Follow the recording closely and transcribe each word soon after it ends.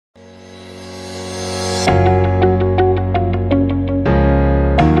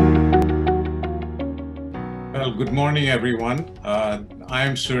morning, everyone. I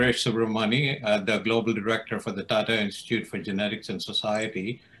am Suresh Subramani, the Global Director for the Tata Institute for Genetics and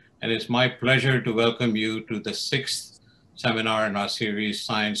Society, and it's my pleasure to welcome you to the 6th seminar in our series,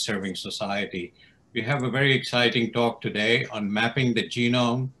 Science Serving Society. We have a very exciting talk today on mapping the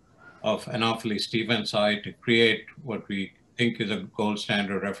genome of Anopheles stephensi to create what we think is a gold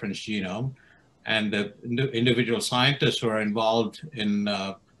standard reference genome. And the individual scientists who are involved in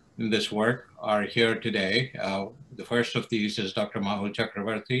this work are here today. The first of these is Dr. Mahul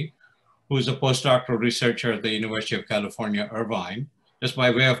Chakraborty, who is a postdoctoral researcher at the University of California, Irvine. Just by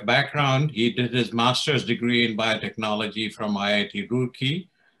way of background, he did his master's degree in biotechnology from IIT Roorkee,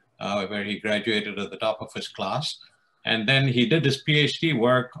 where he graduated at the top of his class. And then he did his PhD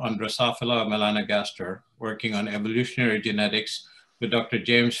work on Drosophila melanogaster, working on evolutionary genetics with Dr.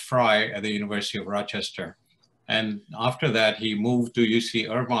 James Fry at the University of Rochester. And after that, he moved to UC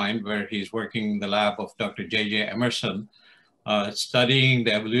Irvine, where he's working in the lab of Dr. J.J. Emerson, studying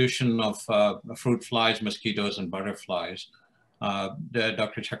the evolution of fruit flies, mosquitoes, and butterflies.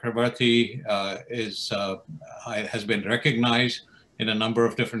 Dr. Chakraborty has been recognized in a number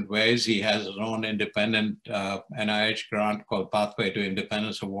of different ways. He has his own independent NIH grant called Pathway to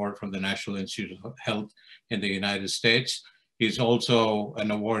Independence Award from the National Institute of Health in the United States. He's also an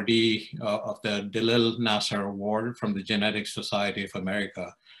awardee of the DeLille Nasser Award from the Genetics Society of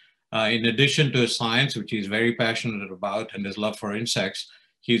America. In addition to his science, which he's very passionate about, and his love for insects,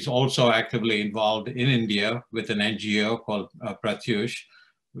 he's also actively involved in India with an NGO called Pratyush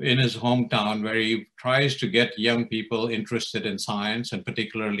in his hometown, where he tries to get young people interested in science, and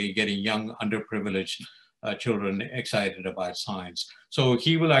particularly getting young underprivileged children excited about science. So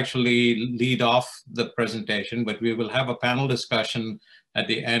he will actually lead off the presentation, but we will have a panel discussion at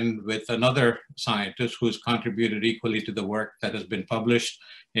the end with another scientist who's contributed equally to the work that has been published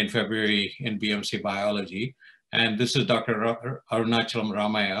in February in BMC Biology. And this is Dr. Arunachalam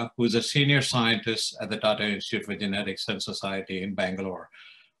Ramaiah, who's a senior scientist at the Tata Institute for Genetics and Society in Bangalore.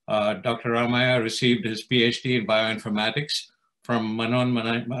 Dr. Ramaiah received his PhD in bioinformatics from Manon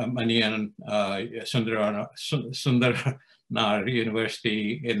Manian Sundarnar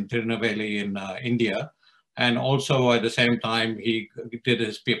University in Tirunelveli in India. And also at the same time, he did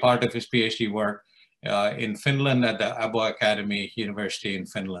part of his PhD work in Finland at the Abo Academy University in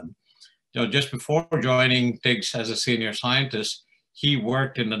Finland. Just before joining TIGS as a senior scientist, he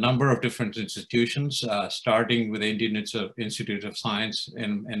worked in a number of different institutions, starting with the Indian Institute of Science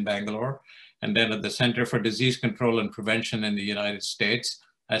in Bangalore, and then at the Center for Disease Control and Prevention in the United States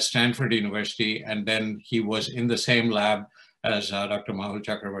at Stanford University. And then he was in the same lab as Dr. Mahul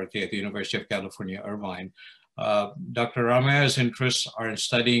Chakraborty at the University of California, Irvine. Dr. Ramaiah's interests are in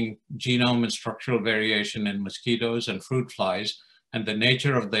studying genome and structural variation in mosquitoes and fruit flies, and the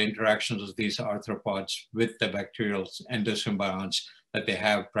nature of the interactions of these arthropods with the bacterial endosymbionts that they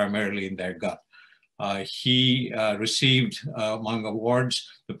have primarily in their gut. He received, among awards,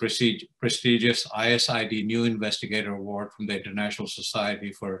 the prestigious ISID New Investigator Award from the International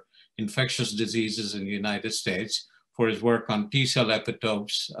Society for Infectious Diseases in the United States for his work on T-cell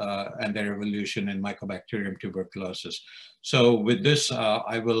epitopes and their evolution in Mycobacterium tuberculosis. So with this,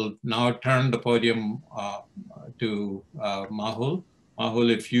 I will now turn the podium to Mahul.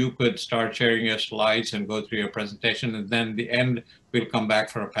 Mahul, if you could start sharing your slides and go through your presentation, and then at the end, we'll come back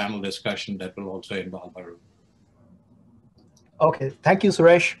for a panel discussion that will also involve Arun. Okay, thank you,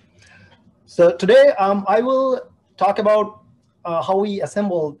 Suresh. So today, I will talk about how we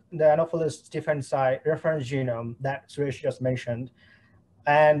assembled the Anopheles stephensi reference genome that Suresh just mentioned.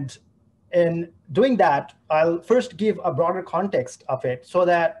 And in doing that, I'll first give a broader context of it so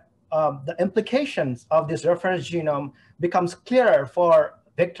that the implications of this reference genome becomes clearer for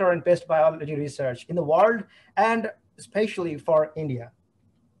vector and pest biology research in the world, and especially for India.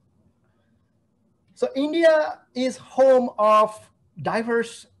 So India is home of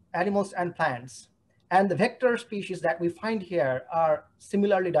diverse animals and plants, and the vector species that we find here are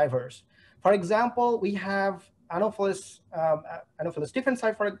similarly diverse. For example, we have Anopheles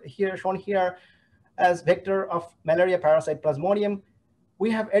stephensi shown here as vector of malaria parasite Plasmodium. We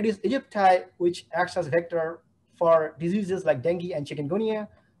have Aedes aegypti, which acts as vector for diseases like dengue and chikungunya.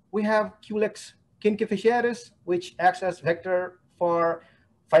 We have Culex kingificieris, which acts as vector for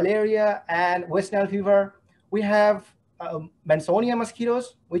filaria and West Nile fever. We have Mansonia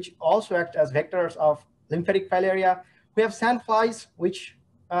mosquitoes, which also act as vectors of lymphatic filaria. We have sandflies, which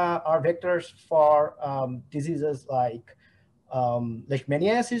are vectors for diseases like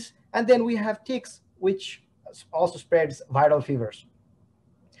leishmaniasis. And then we have ticks, which also spreads viral fevers.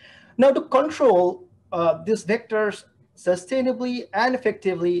 Now, to control these vectors sustainably and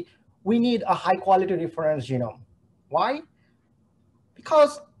effectively, we need a high-quality reference genome. Why?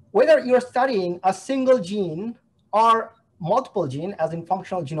 Because whether you're studying a single gene or multiple gene, as in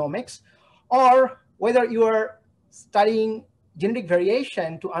functional genomics, or whether you're studying genetic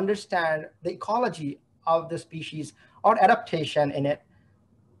variation to understand the ecology of the species or adaptation in it,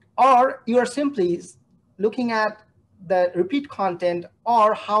 or you are simply looking at the repeat content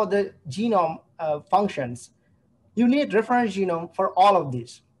or how the genome functions, you need reference genome for all of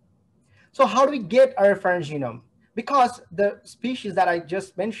these. So how do we get a reference genome? Because the species that I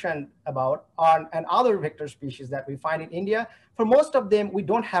just mentioned about and other vector species that we find in India, for most of them, we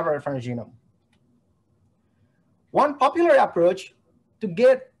don't have a reference genome. One popular approach to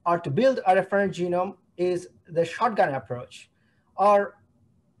get or to build a reference genome is the shotgun approach, or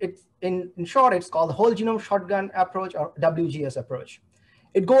it's in short, it's called the whole genome shotgun approach or WGS approach.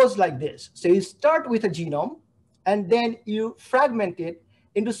 It goes like this. So you start with a genome and then you fragment it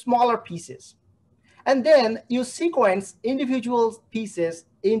into smaller pieces. And then you sequence individual pieces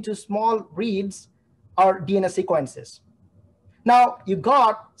into small reads or DNA sequences. Now you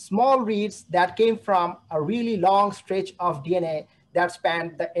got small reads that came from a really long stretch of DNA that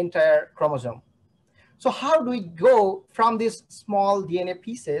spanned the entire chromosome. So how do we go from these small DNA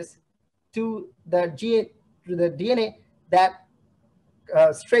pieces to the DNA that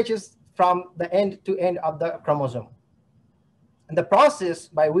stretches from the end to end of the chromosome? And the process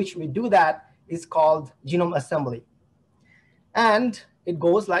by which we do that is called genome assembly. And it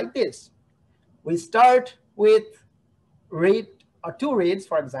goes like this. We start with read or two reads,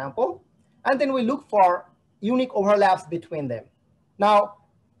 for example, and then we look for unique overlaps between them. Now,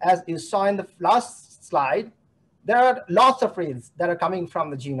 as you saw in the last slide, there are lots of reads that are coming from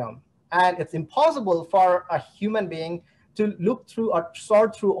the genome, and it's impossible for a human being to look through or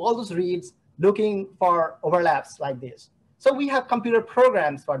sort through all those reads looking for overlaps like this. So we have computer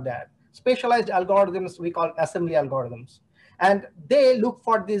programs for that, specialized algorithms we call assembly algorithms, and they look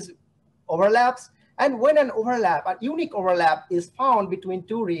for these overlaps. And when an overlap, a unique overlap is found between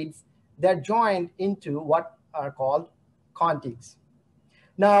two reads, they're joined into what are called contigs.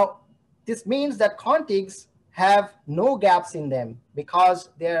 Now, this means that contigs have no gaps in them because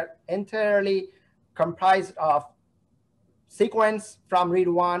they're entirely comprised of sequence from read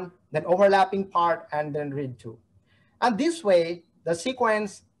 1, then overlapping part, and then read 2. And this way, the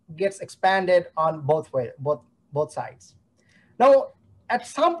sequence gets expanded on both sides. Now, at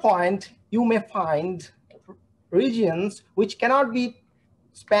some point, you may find regions which cannot be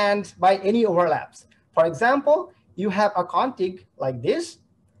spanned by any overlaps. For example, you have a contig like this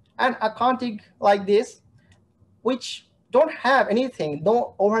and a contig like this, which don't have anything,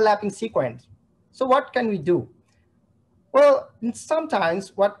 no overlapping sequence. So what can we do? Well,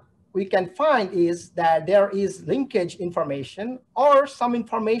 sometimes what we can find is that there is linkage information or some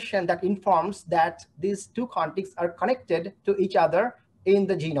information that informs that these two contigs are connected to each other in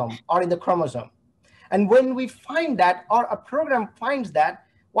the genome or in the chromosome. And when we find that, or a program finds that,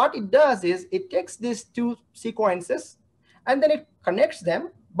 what it does is it takes these two sequences and then it connects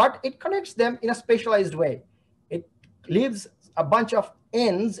them, but it connects them in a specialized way. It leaves a bunch of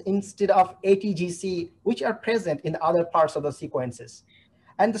ends instead of ATGC, which are present in the other parts of the sequences.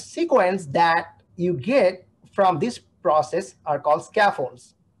 And the sequence that you get from this process are called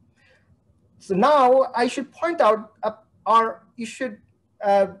scaffolds. So now I should point out, or you should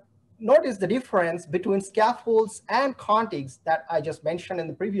notice the difference between scaffolds and contigs that I just mentioned in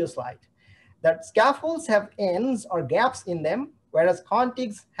the previous slide. That scaffolds have ends or gaps in them, whereas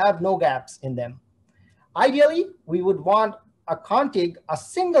contigs have no gaps in them. Ideally, we would want a contig, a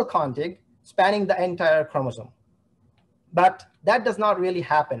single contig, spanning the entire chromosome. But that does not really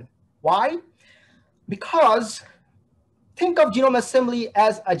happen. Why? Because think of genome assembly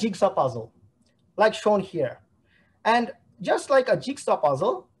as a jigsaw puzzle, like shown here. And just like a jigsaw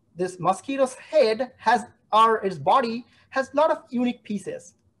puzzle, this mosquito's head has, or its body has a lot of unique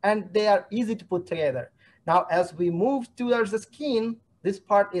pieces, and they are easy to put together. Now, as we move towards the skin, this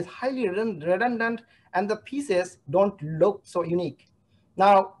part is highly redundant, and the pieces don't look so unique.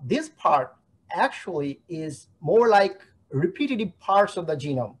 Now, this part actually is more like repetitive parts of the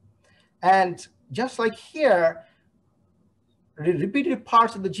genome. And just like here, repetitive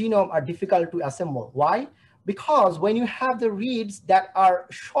parts of the genome are difficult to assemble. Why? Because when you have the reads that are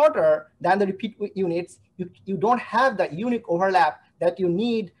shorter than the repeat units, you don't have the unique overlap that you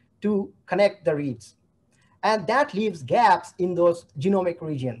need to connect the reads. And that leaves gaps in those genomic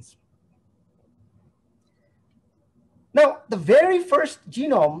regions. Now, the very first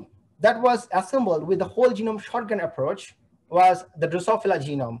genome that was assembled with the whole genome shotgun approach was the Drosophila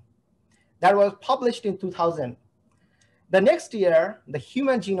genome that was published in 2000. The next year, the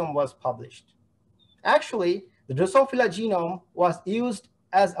human genome was published. Actually, the Drosophila genome was used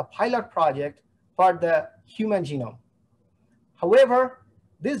as a pilot project for the human genome. However,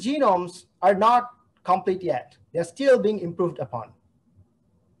 these genomes are not complete yet. They're still being improved upon.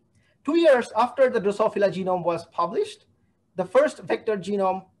 2 years after the Drosophila genome was published, the first vector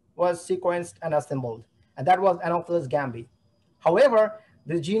genome was sequenced and assembled, and that was Anopheles gambi. However,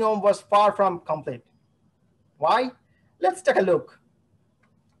 the genome was far from complete. Why? Let's take a look.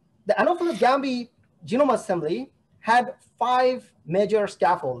 The Anopheles gambi genome assembly had 5 major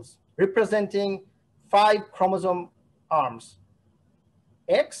scaffolds representing 5 chromosome arms.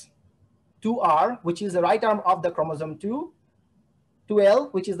 X, 2R, which is the right arm of the chromosome 2,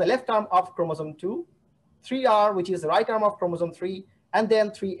 2L, which is the left arm of chromosome 2, 3R, which is the right arm of chromosome 3, and then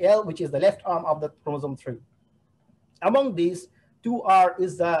 3L, which is the left arm of the chromosome 3. Among these, 2R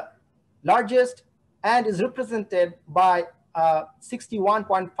is the largest and is represented by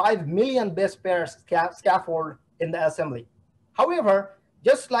 61.5 million base pair scaffold in the assembly. However,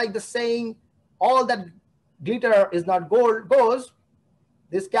 just like the saying, all that glitter is not gold goes,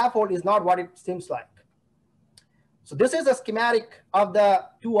 this scaffold is not what it seems like. So this is a schematic of the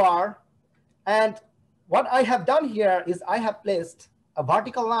 2R, and what I have done here is I have placed a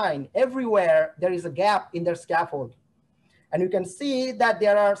vertical line everywhere there is a gap in their scaffold. And you can see that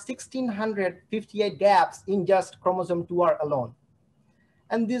there are 1,658 gaps in just chromosome 2R alone.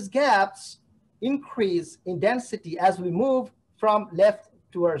 And these gaps increase in density as we move from left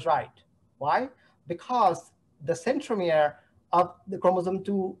towards right. Why? Because the centromere of the chromosome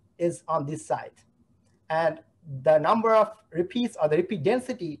 2 is on this side. And the number of repeats or the repeat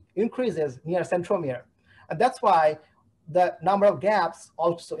density increases near centromere. And that's why the number of gaps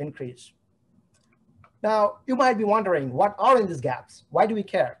also increase. Now, you might be wondering, what are in these gaps? Why do we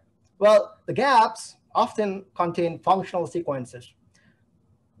care? Well, the gaps often contain functional sequences.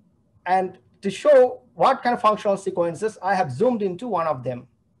 And to show what kind of functional sequences, I have zoomed into one of them.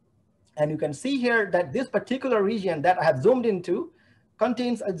 And you can see here that this particular region that I have zoomed into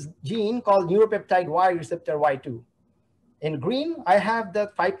contains a gene called neuropeptide Y receptor Y2. In green, I have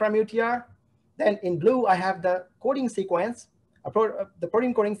the 5' UTR. Then in blue, I have the coding sequence, the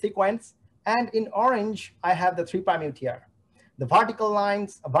protein coding sequence. And in orange, I have the 3' UTR. The vertical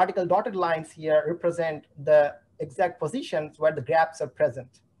lines, vertical dotted lines here represent the exact positions where the gaps are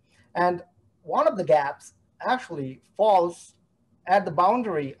present. And one of the gaps actually falls at the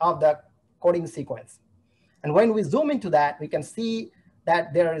boundary of the coding sequence. And when we zoom into that, we can see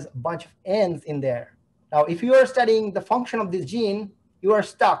that there is a bunch of ends in there. Now, if you are studying the function of this gene, you are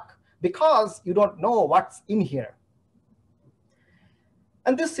stuck because you don't know what's in here.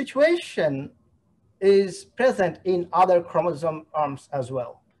 And this situation is present in other chromosome arms as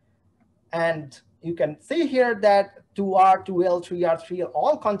well. And you can see here that 2R, 2L, 3R, 3L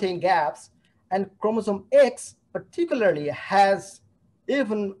all contain gaps, and chromosome X particularly has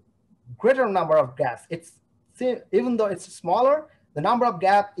even greater number of gaps. Even though it's smaller, the number of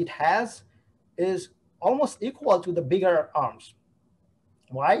gaps it has is almost equal to the bigger arms.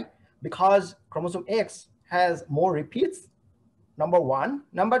 Why? Because chromosome X has more repeats, number one.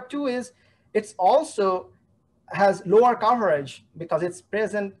 Number two is it's also has lower coverage because it's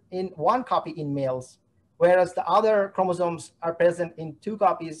present in 1 copy in males, whereas the other chromosomes are present in 2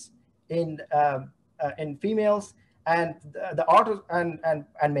 copies in females and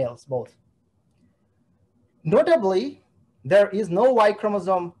and males both. Notably, there is no Y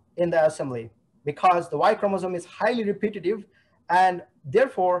chromosome in the assembly because the Y chromosome is highly repetitive and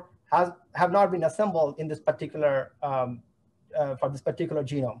therefore have not been assembled in this particular for this particular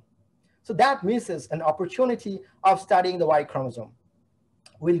genome. So that misses an opportunity of studying the Y chromosome.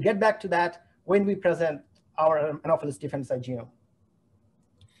 We'll get back to that when we present our Anopheles stephensi genome.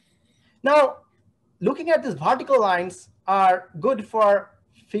 Now, looking at these vertical lines are good for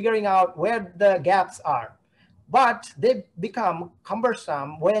figuring out where the gaps are, but they become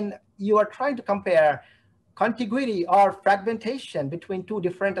cumbersome when you are trying to compare contiguity or fragmentation between 2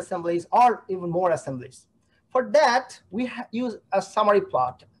 different assemblies or even more assemblies. For that, we use a summary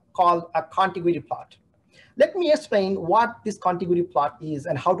plot called a contiguity plot. Let me explain what this contiguity plot is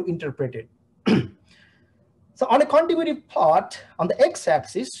and how to interpret it. So on a contiguity plot, on the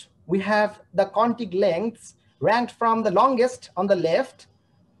x-axis, we have the contig lengths ranked from the longest on the left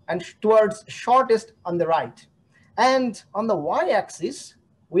and towards shortest on the right. And on the y-axis,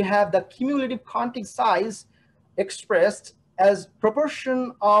 we have the cumulative contig size expressed as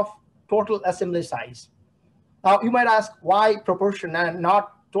proportion of total assembly size. Now, you might ask, why proportion and not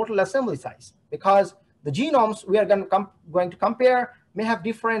total assembly size? Because the genomes we are going to compare may have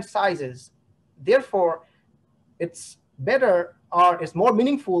different sizes. Therefore, it's better, or it's more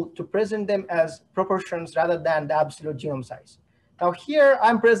meaningful to present them as proportions rather than the absolute genome size. Now here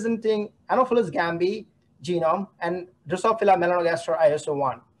I'm presenting Anopheles gambiae genome and Drosophila melanogaster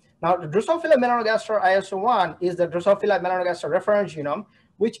ISO1. Now the Drosophila melanogaster ISO1 is the Drosophila melanogaster reference genome,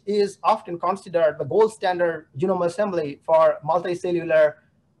 which is often considered the gold standard genome assembly for multicellular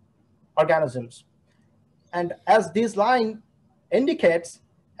organisms. And as this line indicates,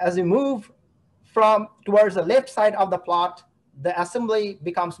 as we move from towards the left side of the plot, the assembly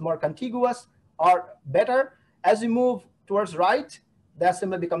becomes more contiguous or better. As we move towards right, the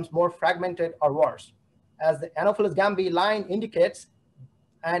assembly becomes more fragmented or worse. As the Anopheles gambiae line indicates,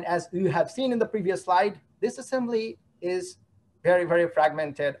 and as you have seen in the previous slide, this assembly is very, very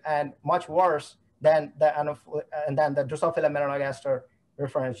fragmented and much worse than the Drosophila melanogaster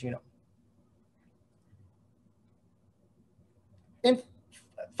reference genome. In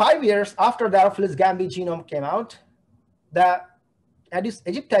 5 years after the Anopheles gambiae genome came out, the Aedes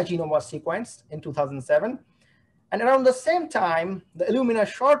aegypti genome was sequenced in 2007. And around the same time, the Illumina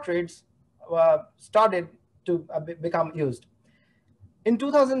short reads started to become used. In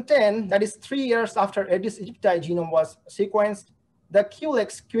 2010, that is 3 years after Aedes aegypti genome was sequenced, the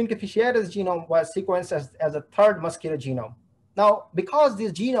Culex quinqueficiatus genome was sequenced as a third mosquito genome. Now, because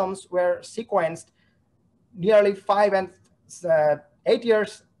these genomes were sequenced nearly 5 and 8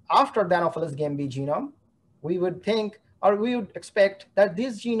 years after the Anopheles gambiae genome, we would think, or we would expect, that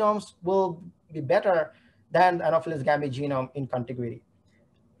these genomes will be better than the Anopheles gambiae genome in contiguity.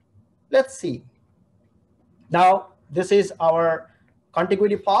 Let's see. Now, this is our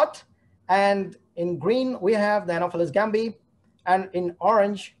contiguity plot, and in green we have the Anopheles gambiae, and in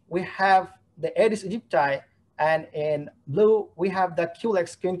orange we have the Aedes aegypti, and in blue we have the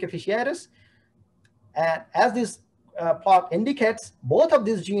Culex quinqueficiatus. And as this plot indicates, both of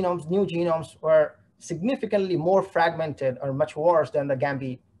these genomes, new genomes, were significantly more fragmented or much worse than the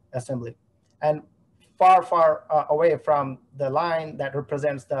gambiae assembly, and far, far away from the line that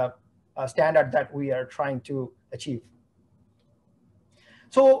represents the standard that we are trying to achieve.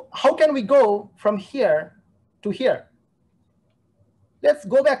 So how can we go from here to here? Let's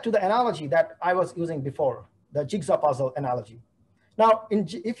go back to the analogy that I was using before, the jigsaw puzzle analogy. Now,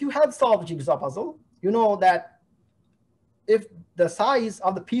 if you have solved jigsaw puzzle, you know that if the size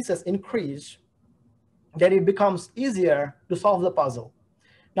of the pieces increase, then it becomes easier to solve the puzzle.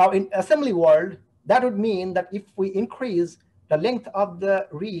 Now, in assembly world, that would mean that if we increase the length of the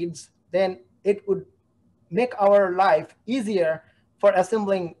reads, then it would make our life easier for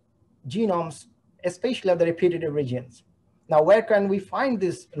assembling genomes, especially of the repetitive regions. Now, where can we find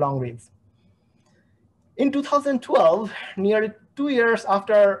these long reads? In 2012, nearly 2 years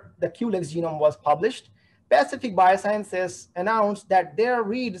after the Culex genome was published, Pacific Biosciences announced that their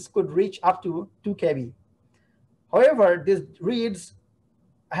reads could reach up to 2 kb. However, these reads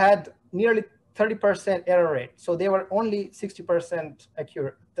had nearly 30% error rate, so they were only 60%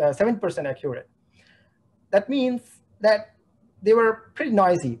 accurate, 7% accurate. That means that they were pretty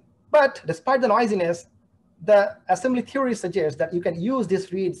noisy. But despite the noisiness, the assembly theory suggests that you can use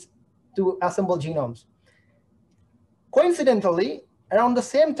these reads to assemble genomes. Coincidentally, around the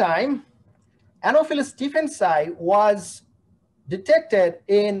same time, Anopheles stephensi was detected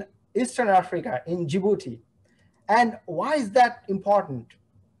in Eastern Africa, in Djibouti. And why is that important?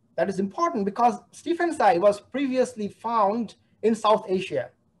 That is important because stephensi was previously found in South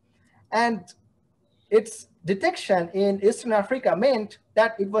Asia. And its detection in Eastern Africa meant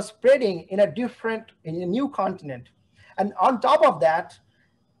that it was spreading in a new continent. And on top of that,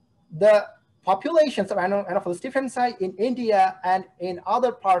 the populations of Anopheles stephensi in India and in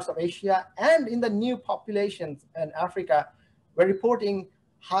other parts of Asia and in the new populations in Africa were reporting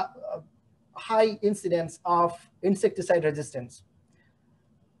high incidence of insecticide resistance.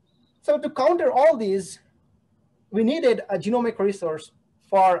 So to counter all these, we needed a genomic resource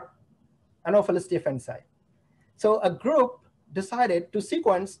for Anopheles stephensi. So a group decided to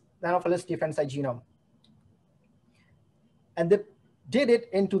sequence the Anopheles stephensi genome. And they did it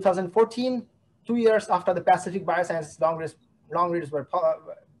in 2014, 2 years after the Pacific Biosciences long reads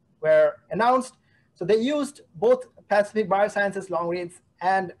were announced. So they used both Pacific Biosciences long reads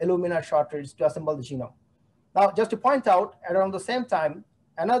and Illumina short reads to assemble the genome. Now, just to point out, around the same time,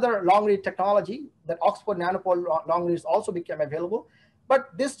 another long read technology, that Oxford nanopore long reads, also became available.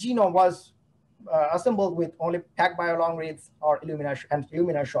 But this genome was assembled with only PacBio long reads or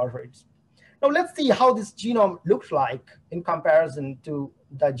Illumina short reads. Now let's see how this genome looks like in comparison to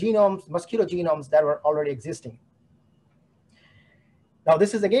the genomes, mosquito genomes that were already existing. Now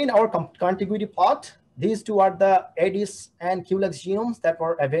this is again our contiguity plot. These two are the Aedes and Culex genomes that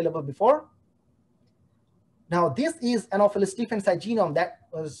were available before. Now, this is Anopheles stephensi genome that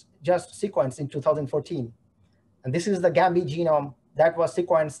was just sequenced in 2014. And this is the Gambi genome that was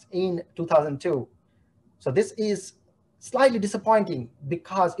sequenced in 2002. So this is slightly disappointing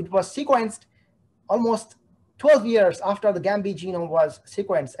because it was sequenced almost 12 years after the Gambi genome was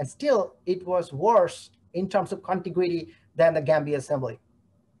sequenced, and still it was worse in terms of contiguity than the Gambi assembly.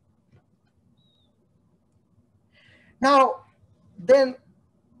 Now, then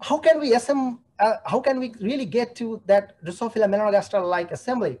how can we really get to that Drosophila melanogaster-like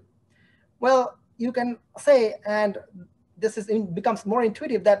assembly? Well, you can say, and this becomes more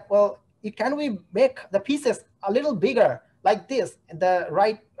intuitive, that, well, can we make the pieces a little bigger like this, the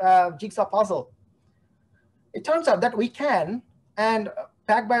right jigsaw puzzle? It turns out that we can, and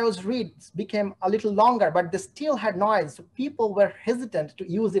PacBio's reads became a little longer, but they still had noise. So people were hesitant to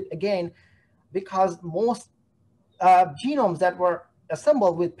use it again because most genomes that were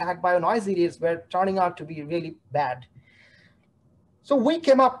assembled with PacBio noisy reads were turning out to be really bad. So we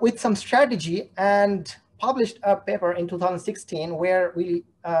came up with some strategy and published a paper in 2016 where we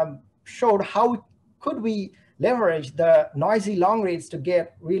showed how could we leverage the noisy long reads to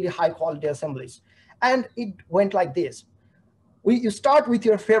get really high quality assemblies. And it went like this. You start with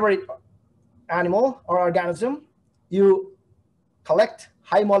your favorite animal or organism. You collect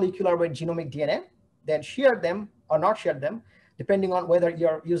high molecular weight genomic DNA, then share them or not share them, depending on whether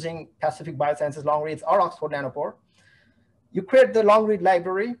you're using Pacific Biosciences long reads or Oxford Nanopore. You create the long read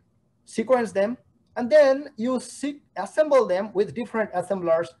library, sequence them, and then you assemble them with different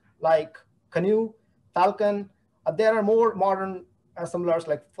assemblers like Canoe, Falcon. There are more modern assemblers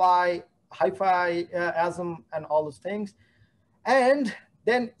like Phi, Hi-Fi, ASM, and all those things. And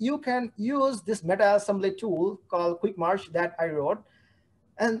then you can use this meta-assembly tool called Quick Merge that I wrote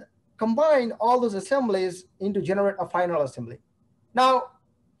and combine all those assemblies into generate a final assembly. Now,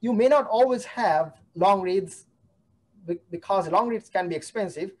 you may not always have long reads because long reads can be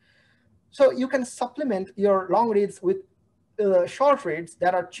expensive. So you can supplement your long reads with short reads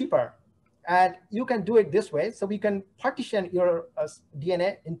that are cheaper. And you can do it this way. So we can partition your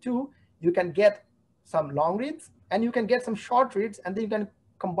DNA in two. You can get some long reads and you can get some short reads, and then you can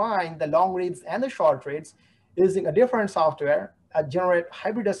combine the long reads and the short reads using a different software, generate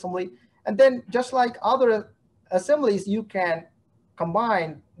hybrid assembly. And then just like other assemblies, you can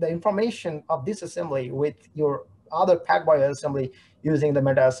combine the information of this assembly with your other PacBio assembly using the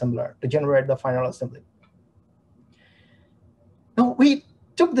meta assembler to generate the final assembly. Now, we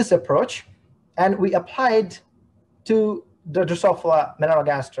took this approach and we applied to the Drosophila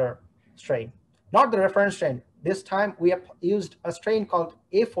melanogaster strain, not the reference strain. This time we have used a strain called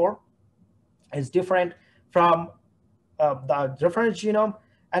A4. It's different from the reference genome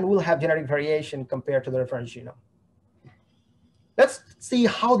and will have genetic variation compared to the reference genome. Let's see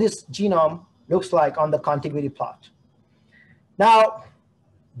how this genome looks like on the contiguity plot. Now,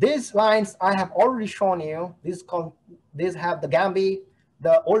 these lines I have already shown you. These have the Gambi,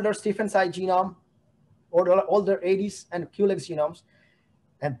 the older stephensi genome, or older Aedes and Culex genomes.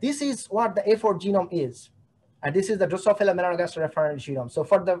 And this is what the A4 genome is. And this is the Drosophila melanogaster reference genome. So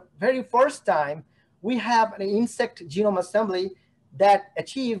for the very first time, we have an insect genome assembly that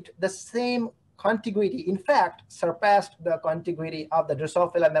achieved the same contiguity, in fact, surpassed the contiguity of the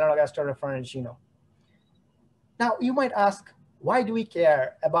Drosophila melanogaster reference genome. Now, you might ask, why do we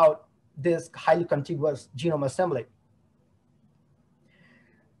care about this highly contiguous genome assembly?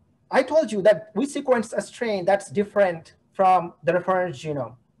 I told you that we sequenced a strain that's different from the reference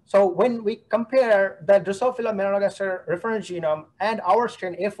genome. So when we compare the Drosophila melanogaster reference genome and our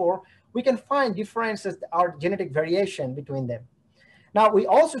strain A4, we can find differences or genetic variation between them. Now, we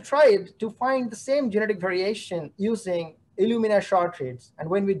also tried to find the same genetic variation using Illumina short reads. And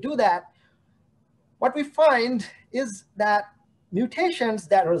when we do that, what we find is that mutations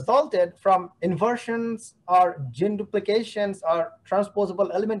that resulted from inversions or gene duplications or transposable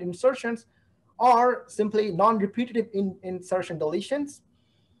element insertions or simply non-repetitive insertion deletions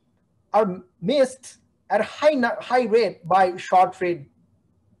are missed at a high rate by short read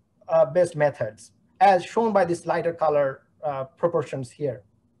based methods, as shown by this lighter color proportions here.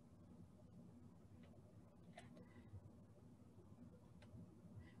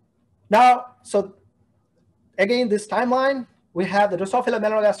 Now, so again, this timeline, we have the Drosophila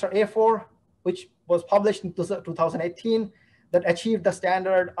melanogaster A4, which was published in 2018, that achieved the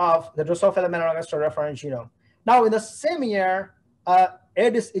standard of the Drosophila melanogaster reference genome. Now, in the same year,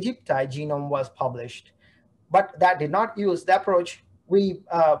 Aedes aegypti genome was published, but that did not use the approach we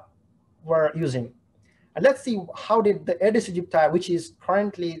were using. And let's see how did the Aedes aegypti, which is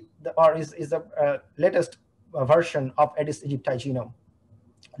currently is the latest version of Aedes aegypti genome,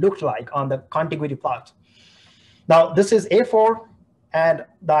 looked like on the contiguity plot. Now, this is A4 and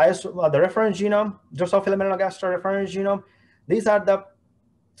the reference genome, Drosophila melanogaster reference genome. These are the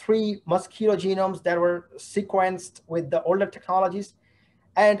 3 mosquito genomes that were sequenced with the older technologies.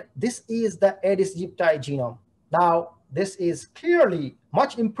 And this is the Aedes aegypti genome. Now, this is clearly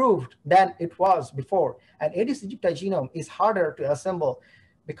much improved than it was before. And Aedes aegypti genome is harder to assemble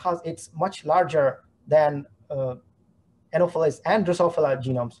because it's much larger than Anopheles and Drosophila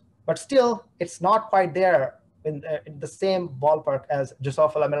genomes. But still, it's not quite there in the same ballpark as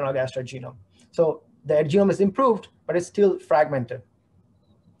Drosophila melanogaster genome. So the genome is improved, but it's still fragmented.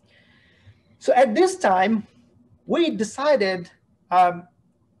 So at this time, we decided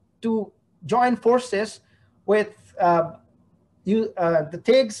to join forces with the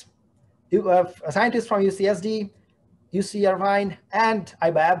TIGS, scientists from UCSD, UC Irvine, and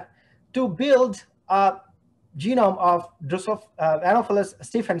IBAB to build a genome of Anopheles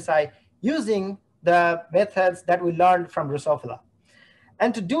stephensi using the methods that we learned from Drosophila.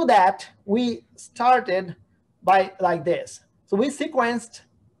 And to do that, we started by like this. So we sequenced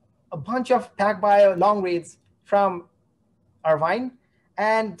a bunch of PacBio long reads from Irvine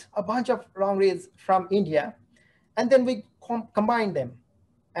and a bunch of long reads from India. And then we combined them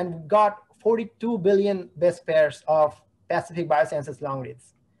and got 42 billion base pairs of Pacific Biosciences long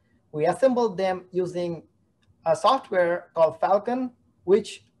reads. We assembled them using a software called Falcon,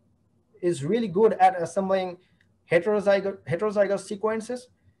 which is really good at assembling heterozygous sequences.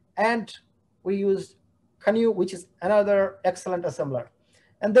 And we used Canoe, which is another excellent assembler.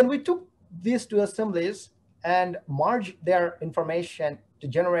 And then we took these 2 assemblies and merged their information to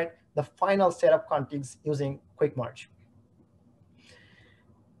generate the final set of contigs using quick merge.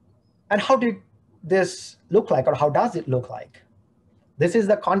 And how did this look like, or how does it look like? This is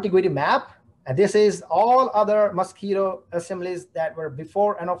the contiguity map, and this is all other mosquito assemblies that were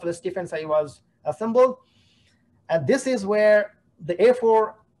before Anopheles stephensi was assembled. And this is where the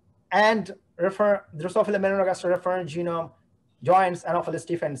A4 and Drosophila melanogaster reference genome joins Anopheles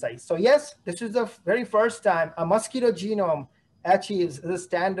stephensi. So yes, this is the very first time a mosquito genome achieves the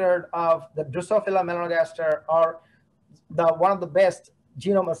standard of the Drosophila melanogaster, or one of the best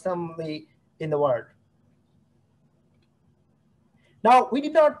genome assembly in the world. Now, we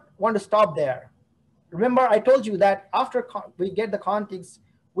did not want to stop there. Remember, I told you that after we get the contigs,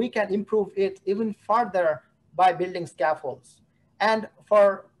 we can improve it even further by building scaffolds. And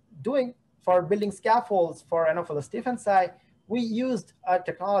for building scaffolds for Anopheles stephensi, we used a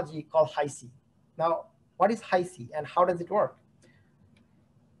technology called HiC. Now, what is HiC and how does it work?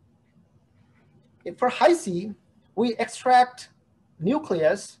 For HiC, we extract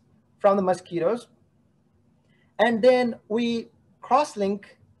nucleus from the mosquitoes, and then we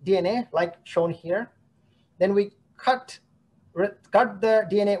cross-link DNA, like shown here. Then we cut the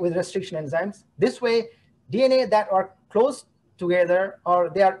DNA with restriction enzymes. This way, DNA that are close together,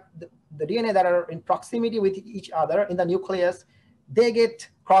 or they are the DNA that are in proximity with each other in the nucleus, they get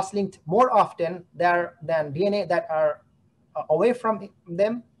cross-linked more often than DNA that are away from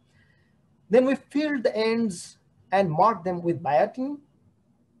them. Then we fill the ends and mark them with biotin,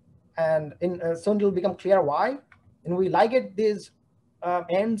 and soon it will become clear why. And we ligate these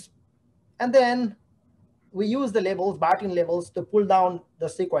ends, and then we use the labels, biotin labels, to pull down the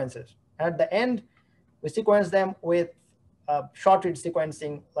sequences. And at the end, we sequence them with short read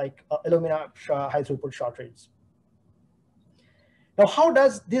sequencing, like Illumina high throughput short reads. Now, how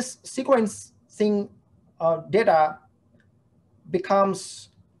does this sequencing data becomes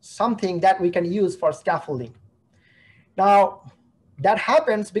something that we can use for scaffolding? Now, that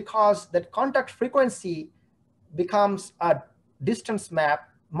happens because that contact frequency becomes a distance map,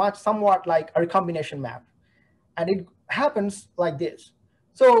 somewhat like a recombination map. And it happens like this.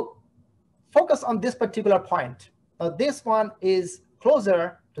 So focus on this particular point. Now, this one is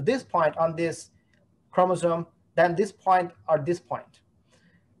closer to this point on this chromosome than this point or this point.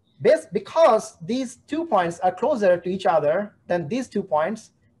 Because these 2 points are closer to each other than these 2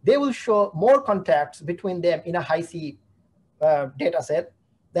 points, they will show more contacts between them in a HiC data set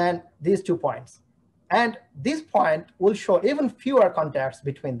than these 2 points. And this point will show even fewer contacts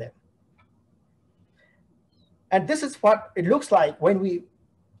between them. And this is what it looks like when we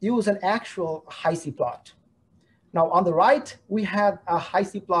use an actual HiC plot. Now, on the right, we have a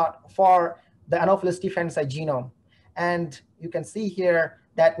HiC plot for the Anopheles stephensi genome. And you can see here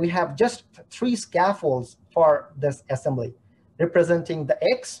that we have just 3 scaffolds for this assembly, representing the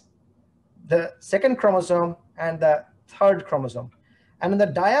X, the 2nd chromosome, and the 3rd chromosome. And in the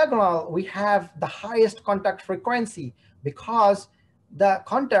diagonal, we have the highest contact frequency because the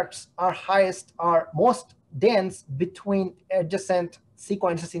contacts are highest or most dense between adjacent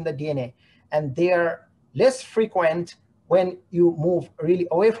sequences in the DNA. And their less frequent when you move really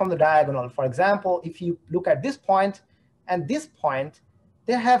away from the diagonal. For example, if you look at this point and this point,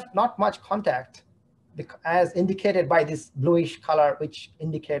 they have not much contact, as indicated by this bluish color, which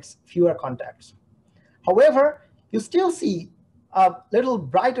indicates fewer contacts. However, you still see little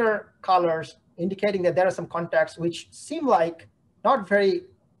brighter colors indicating that there are some contacts which seem like not very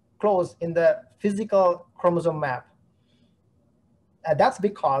close in the physical chromosome map. That's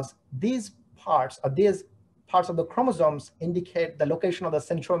because these parts of the chromosomes indicate the location of the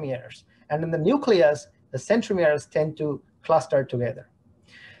centromeres. And in the nucleus, the centromeres tend to cluster together.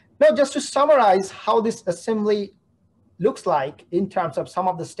 Now, just to summarize how this assembly looks like in terms of some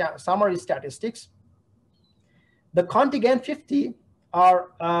of the summary statistics, the contig 50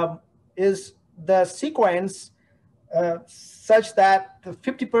 is the sequence such that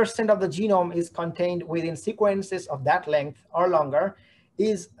 50% of the genome is contained within sequences of that length or longer,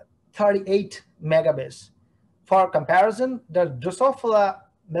 is 38 megabase. For comparison, the Drosophila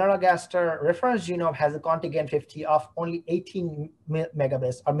melanogaster reference genome has a contig 50 of only 18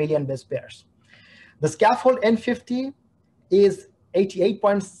 megabase or million base pairs. The scaffold N50 is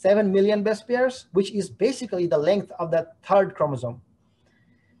 88.7 million base pairs, which is basically the length of the third chromosome.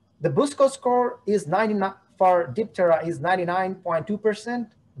 The Busco score is 99 for Diptera is 99.2%.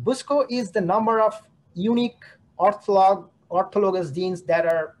 Busco is the number of unique orthologous genes that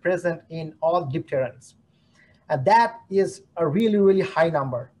are present in all dipterans. And that is a really, really high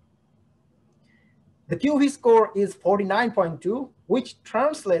number. The QV score is 49.2, which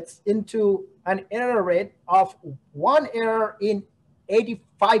translates into an error rate of 1 error in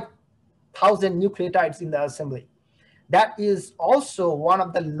 85,000 nucleotides in the assembly. That is also one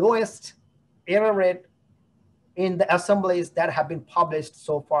of the lowest error rate in the assemblies that have been published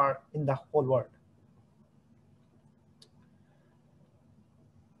so far in the whole world.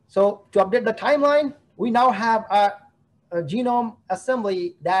 So to update the timeline, we now have a genome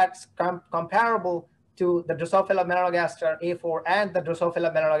assembly that's comparable to the Drosophila melanogaster A4 and the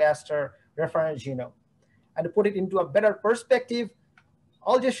Drosophila melanogaster reference genome. And to put it into a better perspective,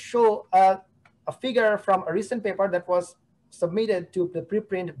 I'll just show a figure from a recent paper that was submitted to the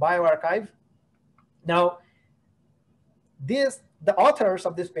preprint bioarchive. Now, the authors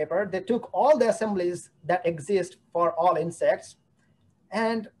of this paper, they took all the assemblies that exist for all insects,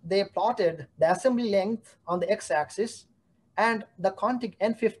 and they plotted the assembly length on the x-axis and the contig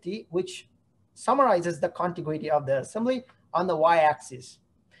N50, which summarizes the contiguity of the assembly, on the y-axis.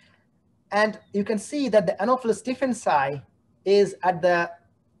 And you can see that the Anopheles stephensi is at the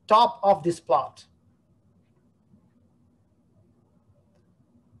top of this plot.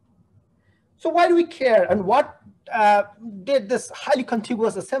 So why do we care, and what did this highly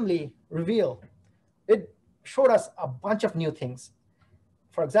contiguous assembly reveal? It showed us a bunch of new things.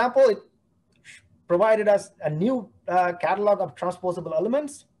 For example, it provided us a new catalog of transposable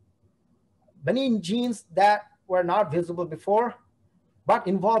elements, many genes that were not visible before, but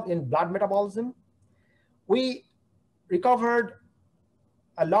involved in blood metabolism. We recovered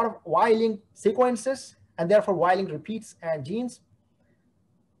a lot of Y-linked sequences, and therefore Y-linked repeats and genes,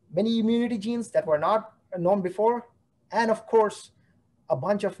 many immunity genes that were not known before, and of course, a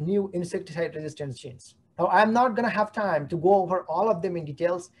bunch of new insecticide resistance genes. Now, I'm not going to have time to go over all of them in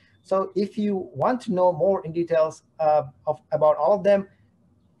details. So if you want to know more in details about all of them,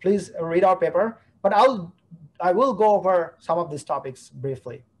 please read our paper. But I will go over some of these topics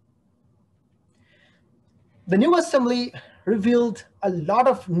briefly. The new assembly revealed a lot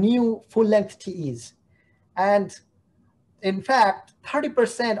of new full-length TEs. And in fact,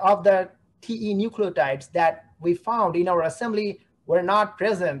 30% of the TE nucleotides that we found in our assembly were not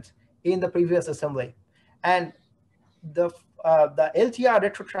present in the previous assembly. And the LTR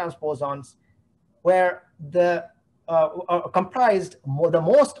retrotransposons were comprised the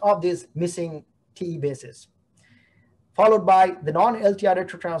most of these missing TE bases, followed by the non-LTR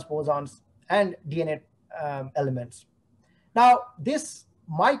retrotransposons and DNA elements. Now, this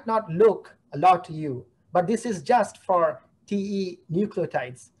might not look a lot to you, but this is just for TE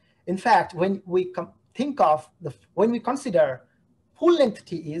nucleotides. In fact, when we consider full-length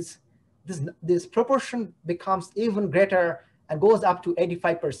TEs, this proportion becomes even greater and goes up to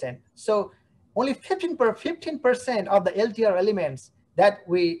 85%. So only 15% of the LTR elements that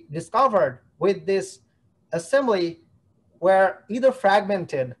we discovered with this assembly were either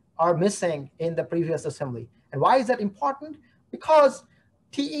fragmented or missing in the previous assembly. And why is that important? Because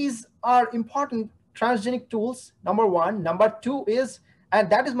TEs are important transgenic tools, number one. Number two is, and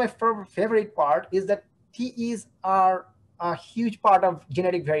that is my favorite part, is that TEs are a huge part of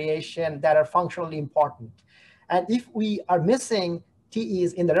genetic variation that are functionally important. And if we are missing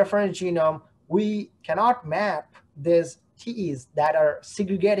TEs in the reference genome, we cannot map these TEs that are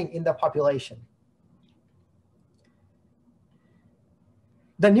segregating in the population.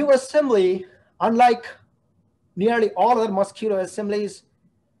 The new assembly, unlike nearly all other mosquito assemblies,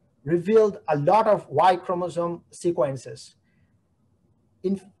 revealed a lot of Y chromosome sequences.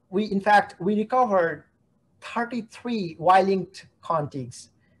 In fact, we recovered 33 Y-linked contigs,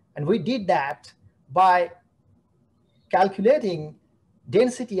 and we did that by calculating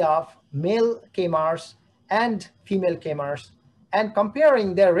density of male K-mers and female K-mers and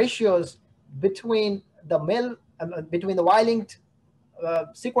comparing their ratios between the Y-linked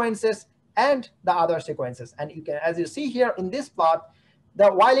sequences and the other sequences. And you can, as you see here in this plot, the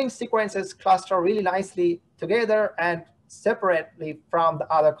Y-linked sequences cluster really nicely together and separately from the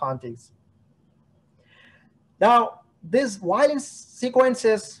other contigs. Now, these Y-linked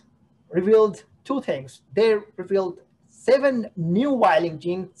sequences revealed two things. They revealed 7 new Y-linked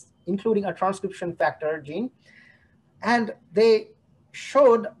genes, including a transcription factor gene, and they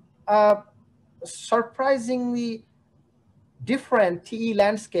showed a surprisingly different TE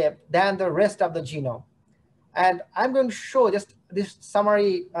landscape than the rest of the genome. And I'm going to show just this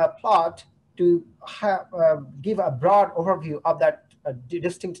summary plot to give a broad overview of that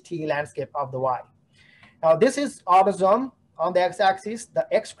distinct TE landscape of the Y. Now, this is autosome on the x-axis, the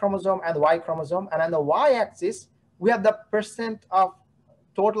X chromosome and the Y chromosome. And on the y-axis, we have the percent of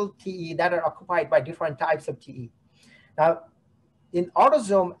total TE that are occupied by different types of TE. Now, in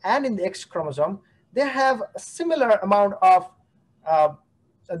autosome and in the X chromosome, they have a similar amount of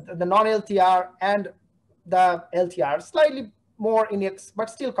the non-LTR and the LTR, slightly more in X, but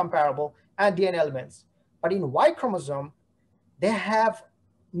still comparable, and DNA elements. But in Y chromosome, they have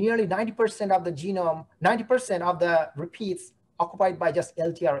nearly 90% of the genome, 90% of the repeats occupied by just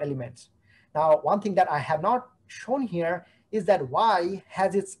LTR elements. Now, one thing that I have not shown here is that Y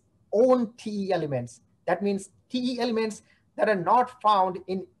has its own TE elements. That means TE elements that are not found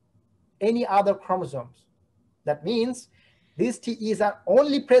in any other chromosomes. That means these TEs are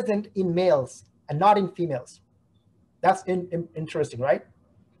only present in males and not in females. That's interesting, right?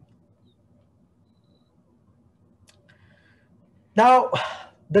 Now,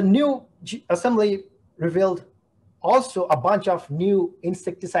 the new assembly revealed also a bunch of new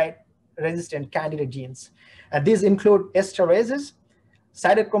insecticide-resistant candidate genes. And these include esterases,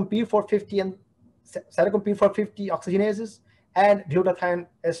 cytochrome P450 and cytochrome P450 oxygenases, and glutathione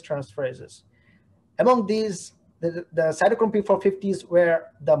S-transferases. Among these, the cytochrome P450s were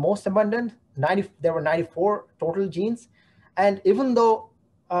the most abundant. There were 94 total genes. And even though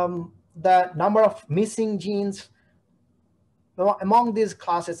the number of missing genes among these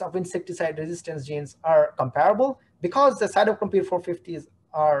classes of insecticide resistance genes are comparable, because the cytochrome P450s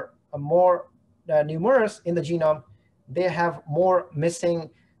are more numerous in the genome, they have more missing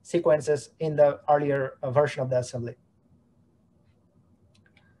sequences in the earlier version of the assembly.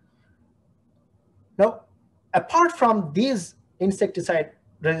 Now, apart from these insecticide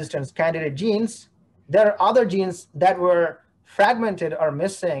resistance candidate genes, there are other genes that were fragmented or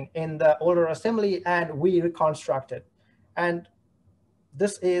missing in the older assembly, and we reconstructed. And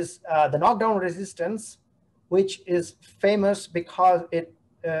this is the knockdown resistance, which is famous because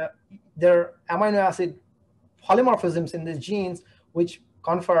there are amino acid polymorphisms in these genes which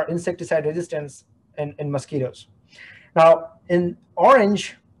confer insecticide resistance in mosquitoes. Now, in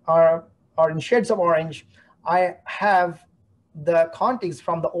orange, or in shades of orange, I have the contigs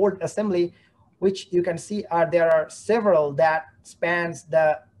from the old assembly, which you can see there are several that spans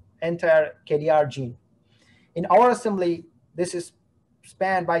the entire KDR gene. In our assembly, this is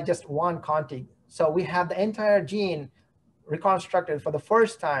spanned by just one contig. So we have the entire gene reconstructed for the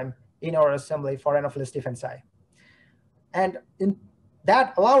first time in our assembly for Anopheles stephensi. And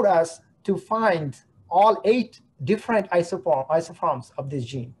that allowed us to find all 8 different isoforms of this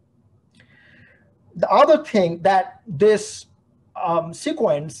gene. The other thing that this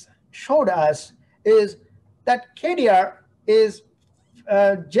sequence showed us is that KDR is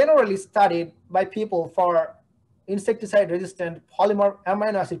generally studied by people for insecticide-resistant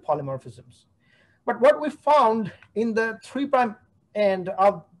amino acid polymorphisms. But what we found in the 3' end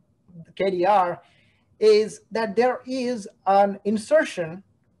of the KDR is that there is an insertion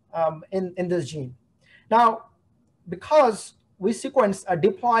in this gene. Now, because we sequenced a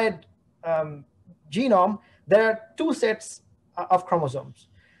diploid genome, there are 2 sets of chromosomes.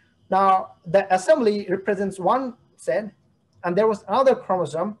 Now, the assembly represents one set, and there was another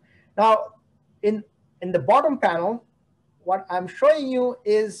chromosome. Now, in the bottom panel, what I'm showing you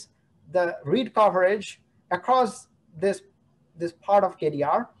is the read coverage across this part of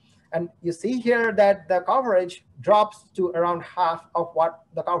KDR. And you see here that the coverage drops to around half of what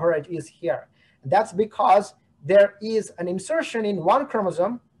the coverage is here. And that's because there is an insertion in one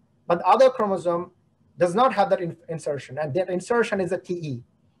chromosome, but the other chromosome does not have that insertion, and that insertion is a TE.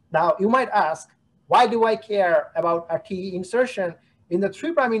 Now, you might ask, why do I care about a TE insertion in the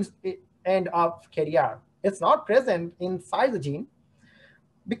 3' end of KDR? It's not present inside the gene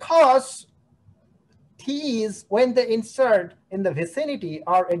because TEs, when they insert in the vicinity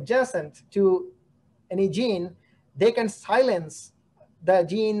or adjacent to any gene, they can silence the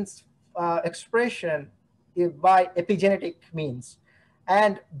gene's expression by epigenetic means.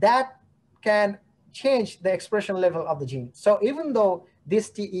 And that can change the expression level of the gene. So even though this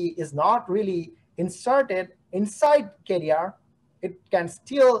TE is not really inserted inside KDR, it can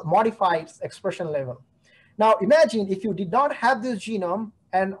still modify its expression level. Now imagine if you did not have this genome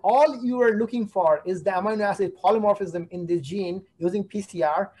and all you are looking for is the amino acid polymorphism in this gene using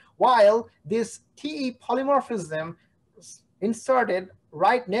PCR, while this TE polymorphism inserted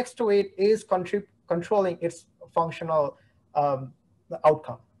right next to it is controlling its functional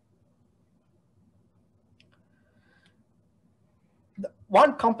outcome.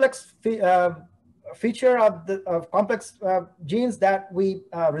 One complex feature of complex genes that we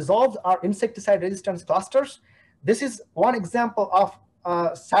resolved are insecticide resistance clusters. This is one example of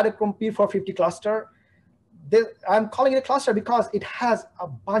cytochrome P450 cluster. I'm calling it a cluster because it has a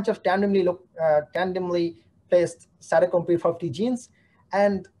bunch of tandemly placed cytochrome P450 genes.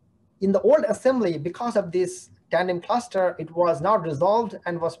 And in the old assembly, because of this tandem cluster, it was not resolved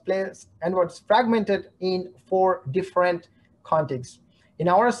and was placed and was fragmented in 4 different contigs. In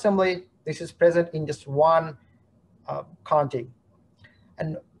our assembly, this is present in just one contig.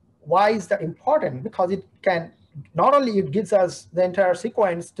 And why is that important? Because it can, not only it gives us the entire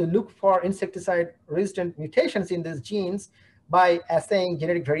sequence to look for insecticide-resistant mutations in these genes by assaying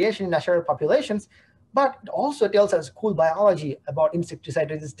genetic variation in natural populations, but it also tells us cool biology about insecticide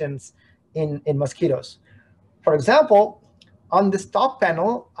resistance in mosquitoes. For example, on this top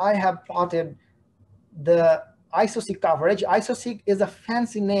panel, I have plotted the isoseq coverage. Isoseq is a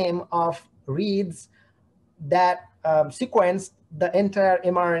fancy name of reads that sequence the entire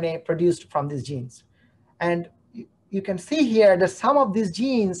mRNA produced from these genes. And you can see here that some of these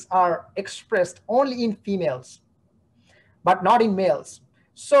genes are expressed only in females, but not in males.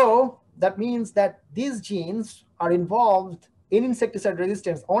 So that means that these genes are involved in insecticide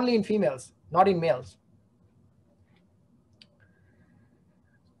resistance only in females, not in males.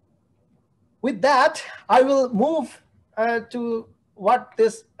 With that, I will move to what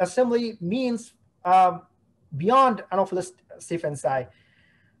this assembly means beyond Anopheles stephensi.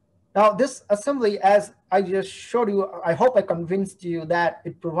 Now, this assembly, as I just showed you, I hope I convinced you that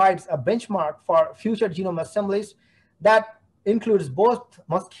it provides a benchmark for future genome assemblies that includes both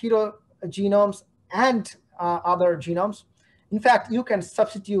mosquito genomes and other genomes. In fact, you can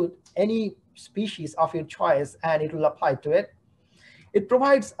substitute any species of your choice and it will apply to it. It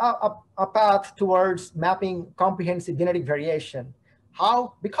provides a path towards mapping comprehensive genetic variation.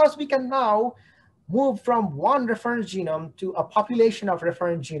 How? Because we can now move from one reference genome to a population of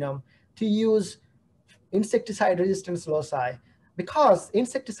reference genome to use insecticide resistance loci. Because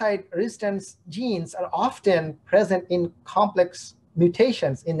insecticide resistance genes are often present in complex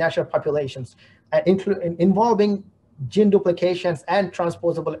mutations in natural populations, involving gene duplications and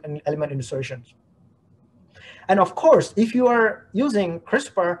transposable element insertions. And of course, if you are using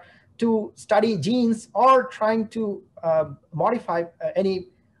CRISPR to study genes or trying to modify any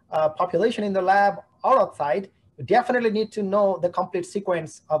population in the lab or outside, you definitely need to know the complete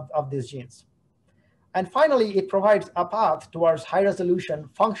sequence of these genes. And finally, it provides a path towards high-resolution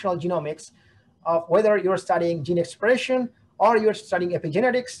functional genomics of whether you're studying gene expression or you're studying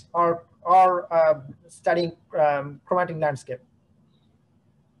epigenetics or studying chromatin landscape.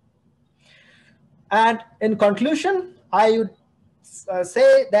 And in conclusion, I would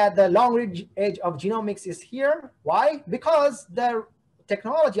say that the long-read age of genomics is here. Why? Because the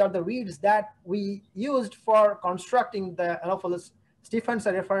technology or the reads that we used for constructing the Anopheles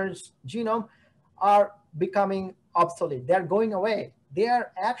stephensi reference genome are becoming obsolete. They're going away. They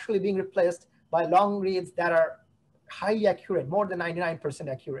are actually being replaced by long reads that are highly accurate, more than 99%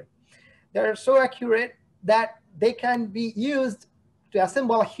 accurate. They're so accurate that they can be used to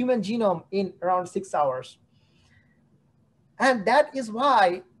assemble a human genome in around 6 hours. And that is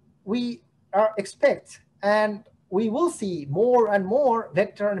why we expect, and we will see more and more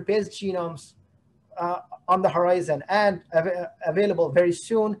vector and base genomes on the horizon and available very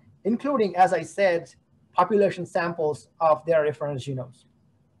soon, including, as I said, population samples of their reference genomes.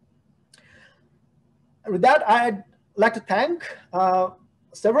 With that, I'd like to thank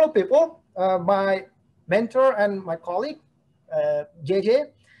several people, my mentor and my colleague,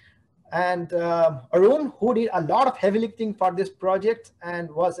 JJ, and Arun, who did a lot of heavy lifting for this project and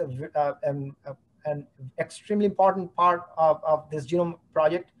was an extremely important part of this genome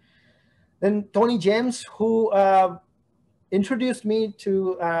project. Then Tony James, who introduced me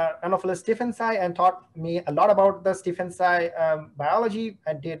to Anopheles stephensi and taught me a lot about the stephensi biology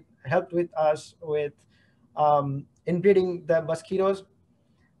and helped with us with inbreeding the mosquitoes.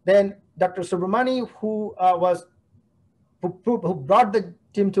 Then Dr. Subramani, who brought the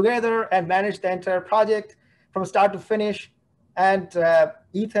team together and managed the entire project from start to finish, and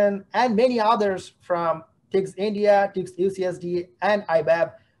Ethan and many others from TIGS India, TIGS UCSD, and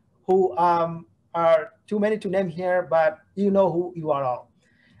IBAB, who are too many to name here, but you know who you are all.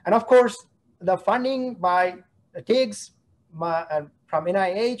 And of course, the funding by the TIGS from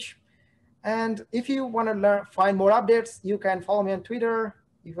NIH. And if you want to find more updates, you can follow me on Twitter.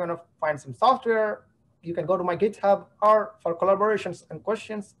 If you want to find some software, you can go to my GitHub, or for collaborations and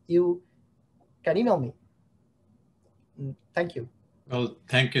questions, you can email me. Thank you. Well,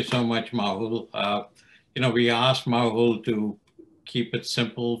 thank you so much, Mahul. We asked Mahul to keep it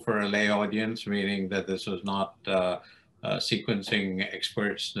simple for a lay audience, meaning that this was not sequencing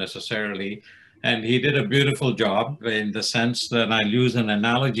experts necessarily. And he did a beautiful job in the sense that, I'll use an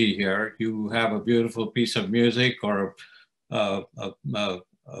analogy here. You have a beautiful piece of music or a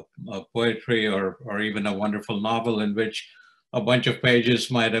poetry or even a wonderful novel in which a bunch of pages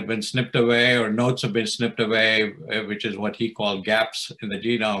might have been snipped away or notes have been snipped away, which is what he called gaps in the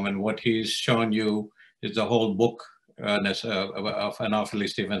genome. And what he's shown you is the whole book of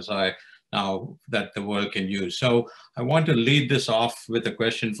Anopheles stephensi now that the world can use. So I want to lead this off with a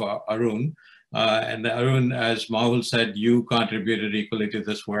question for Arun. And Arun, as Mahul said, you contributed equally to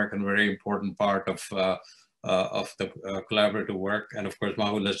this work and a very important part of the collaborative work. And of course,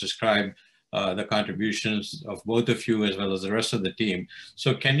 Mahul has described the contributions of both of you as well as the rest of the team.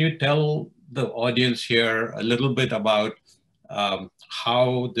 So can you tell the audience here a little bit about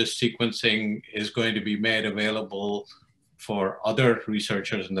how this sequencing is going to be made available for other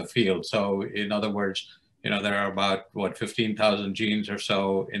researchers in the field? So in other words, there are about, 15,000 genes or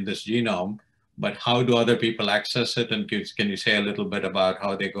so in this genome, but how do other people access it? And can you say a little bit about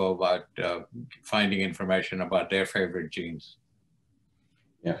how they go about finding information about their favorite genes?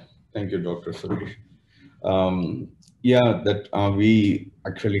 Yeah, thank you, Dr. Suresh. Yeah, that we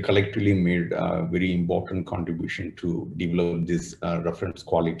actually collectively made a very important contribution to develop this reference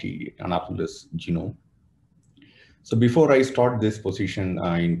quality Anopheles genome. So before I start this position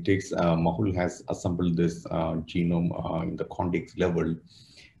in TIGS, Mahul has assembled this genome in the context level.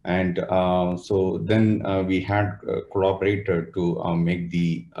 And so then we had collaborated to make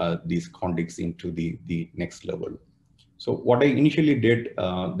these context into the next level. So what I initially did,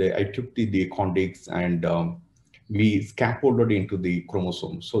 I took the context and we scaffolded into the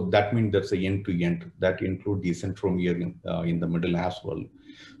chromosome. So that means that's a end-to-end that include the centromere in the middle as well.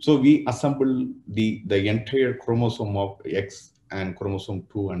 So we assemble the entire chromosome of X and chromosome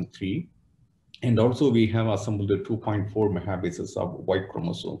 2 and 3. And also we have assembled the 2.4 megabases of Y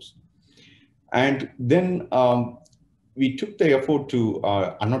chromosomes. And then we took the effort to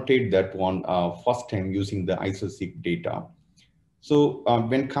annotate that one first time using the iso-seq data. So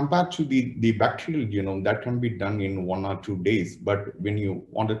when compared to the bacterial genome, that can be done in 1 or 2 days. But when you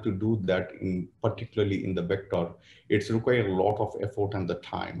wanted to do that, particularly in the vector, it's required a lot of effort and the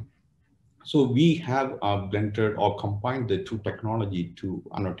time. So we have blended or combined the two technology to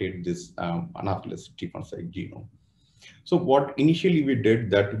annotate this Anopheles stephensi genome. So what initially we did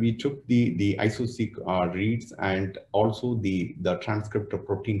that we took the iso-seq reads and also the transcript of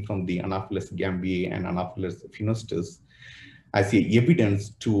protein from the Anopheles gambiae and Anopheles phenostis as a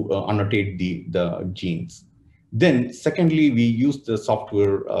evidence to annotate the genes. Then secondly, we used the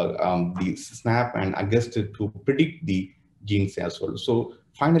software, the SNAP and Auguste to predict the genes as well. So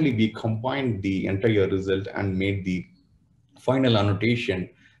finally, we combined the entire result and made the final annotation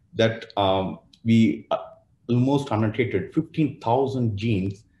that we almost annotated 15,000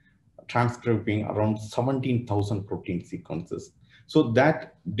 genes, transcribing around 17,000 protein sequences. So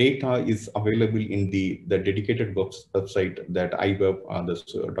that data is available in the dedicated website that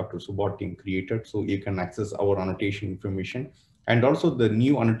IWeb, Dr. Subramani created. So you can access our annotation information and also the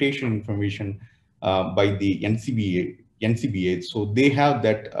new annotation information by the NCBA. So they have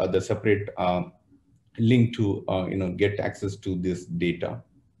that the separate link to get access to this data.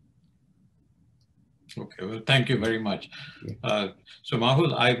 Okay, well, thank you very much. So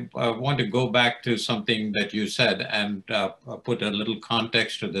Mahul, I want to go back to something that you said and put a little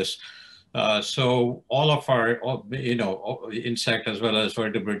context to this. So all of our, insect as well as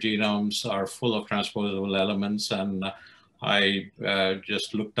vertebrate genomes are full of transposable elements. And I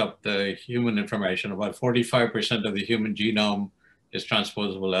just looked up the human information. About 45% of the human genome is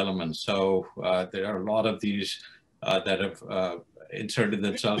transposable elements. So there are a lot of these that have inserted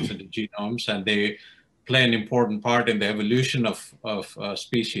themselves into genomes, and they play an important part in the evolution of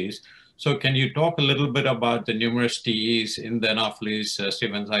species. So can you talk a little bit about the numerous TEs in the Anopheles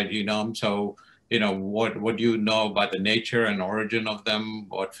stephensi genome? So, what do you know about the nature and origin of them?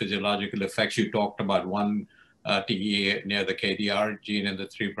 What physiological effects? You talked about one TE near the KDR gene in the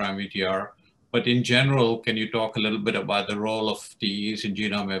 3' UTR. But in general, can you talk a little bit about the role of TEs in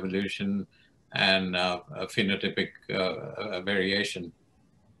genome evolution and phenotypic variation?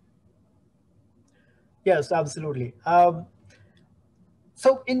 Yes, absolutely.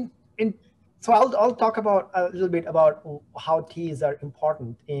 So I'll talk about a little bit about how Ts are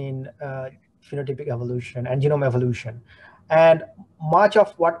important in phenotypic evolution and genome evolution, and much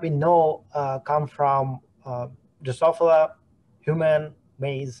of what we know come from Drosophila, human,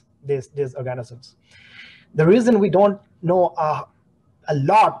 maize, these organisms. The reason we don't know a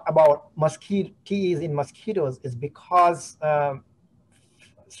lot about Ts in mosquitoes is because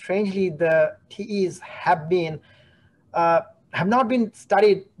strangely the Ts have not been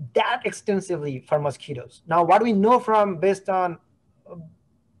studied that extensively for mosquitoes. Now, what we know from based on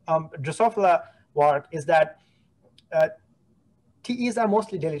Drosophila work is that TEs are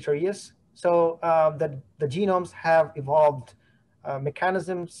mostly deleterious. So the genomes have evolved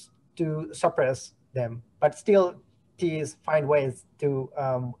mechanisms to suppress them, but still TEs find ways to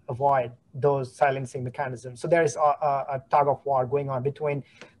avoid those silencing mechanisms. So there is a tug of war going on between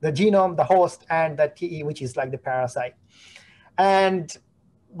the genome, the host, and the TE, which is like the parasite. And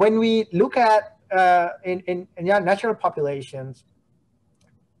when we look at in natural populations,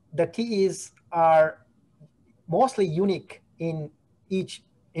 the TEs are mostly unique in each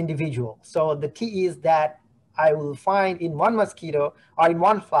individual. So the TEs that I will find in one mosquito or in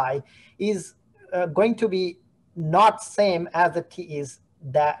one fly is going to be not same as the TEs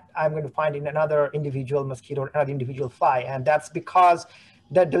that I'm going to find in another individual mosquito or another individual fly. And that's because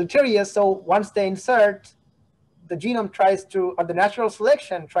they're deleterious. So once they insert, the genome tries to, or the natural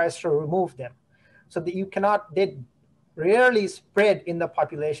selection tries to remove them. So that you cannot, they rarely spread in the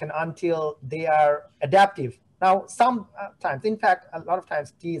population until they are adaptive. Now, sometimes, in fact, a lot of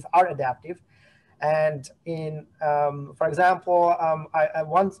times Ts are adaptive. And in, for example,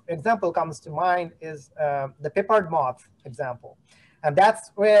 one example comes to mind is the peppered moth example. And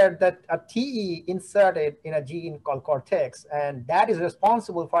that's where a TE inserted in a gene called cortex, and that is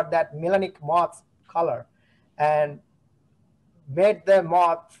responsible for that melanic moth color and made the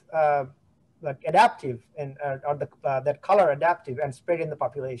moth like adaptive and or that color adaptive and spread in the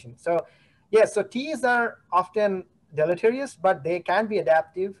population. So yes, so Ts are often deleterious, but they can be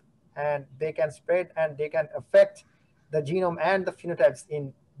adaptive and they can spread and they can affect the genome and the phenotypes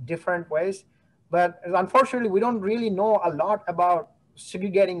in different ways. But unfortunately, we don't really know a lot about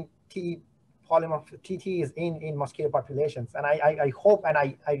segregating TTs in mosquito populations. And I hope and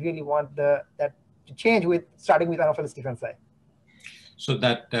I really want that to change with starting with Anopheles stephensi. So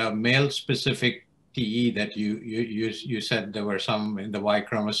that male-specific TE that you said there were some in the Y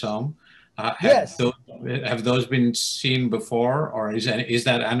chromosome. Yes. Have those been seen before, or is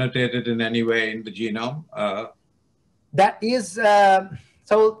that annotated in any way in the genome? That is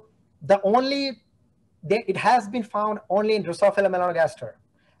so it has been found only in Drosophila melanogaster,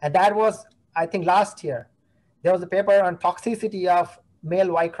 and that was, I think, last year. There was a paper on toxicity of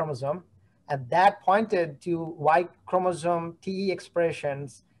male Y chromosome, and that pointed to Y chromosome TE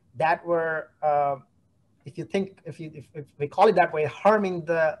expressions that were, if we call it that way, harming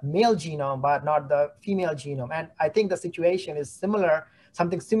the male genome but not the female genome. And I think the situation is similar,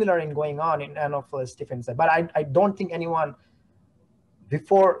 something similar in going on in Anopheles stephensi. But I don't think anyone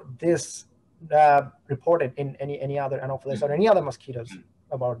before this reported in any other Anopheles or any other mosquitoes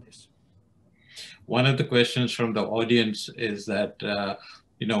about this. One of the questions from the audience is that,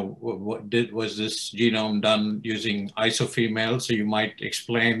 was this genome done using isofemales? So you might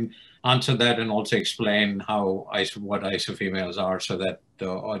answer that and also explain what isofemales are so that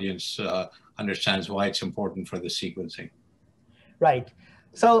the audience understands why it's important for the sequencing. Right.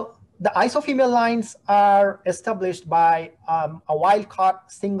 So the isofemale lines are established by a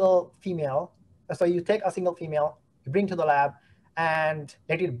wild-caught single female. So you take a single female, you bring to the lab, and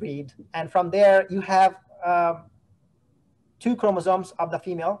let it breed. And from there, you have 2 chromosomes of the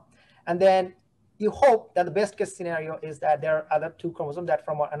female. And then you hope that the best case scenario is that there are other 2 chromosomes that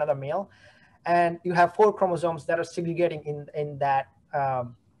from another male. And you have 4 chromosomes that are segregating in that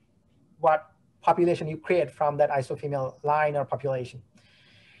what population you create from that isofemale line or population.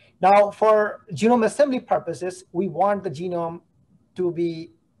 Now, for genome assembly purposes, we want the genome to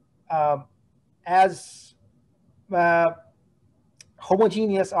be as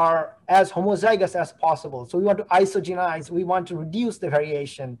homogeneous or as homozygous as possible. So we want to isogenize, we want to reduce the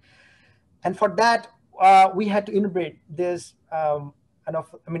variation. And for that, we had to inbreed this,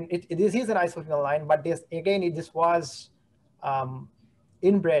 this is an isofemale line, but this was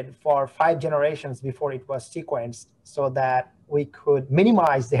inbred for 5 generations before it was sequenced, so that we could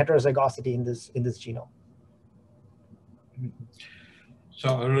minimize the heterozygosity in this genome.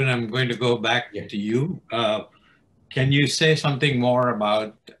 So Arun, I'm going to go back to you. Can you say something more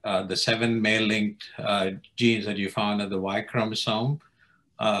about the 7 male-linked genes that you found at the Y chromosome?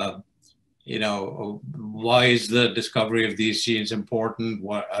 Why is the discovery of these genes important?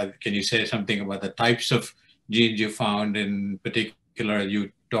 Can you say something about the types of genes you found? In particular,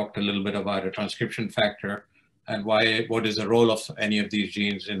 you talked a little bit about a transcription factor, and what is the role of any of these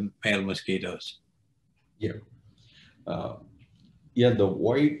genes in male mosquitoes? The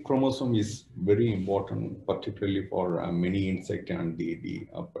Y chromosome is very important, particularly for many insect and the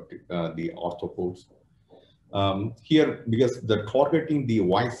arthropods. Here, because the targeting the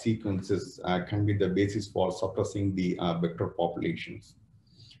Y sequences can be the basis for suppressing the vector populations.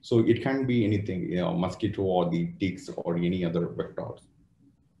 So it can be anything, mosquito or the ticks or any other vectors.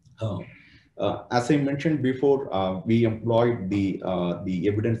 As I mentioned before, we employed the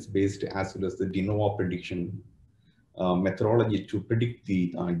evidence-based as well as the de novo prediction methodology to predict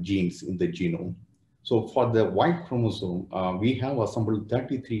the genes in the genome. So for the Y chromosome, we have assembled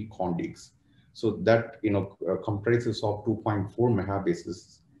 33 conjugates. So that comprises of 2.4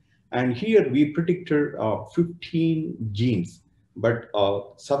 megabases. And here we predicted 15 genes, but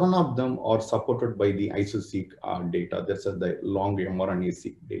 7 of them are supported by the iso-seq data. That's the long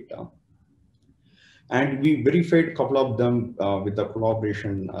mRNA-seq data. And we verified a couple of them with the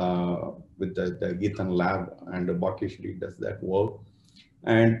collaboration with the Ethan lab, and Bakeshri does that work.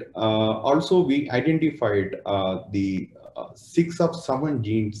 And also we identified the 6 of 7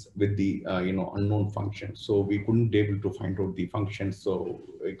 genes with the unknown functions. So we couldn't be able to find out the functions so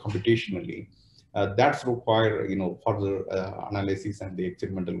computationally. That's require further analysis and the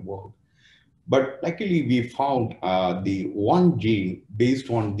experimental work. But luckily, we found the one gene based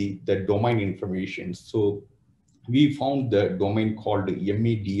on the domain information. So we found the domain called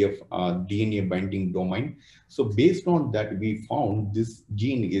MADF DNA binding domain. So based on that, we found this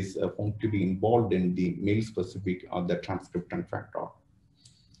gene is found to be involved in the male specific the transcription factor.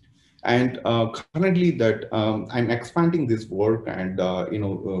 And currently that I'm expanding this work, and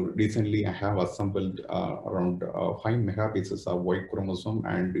recently I have assembled around 5 megabases of Y chromosome,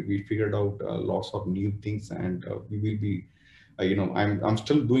 and we figured out lots of new things, and we will be, I'm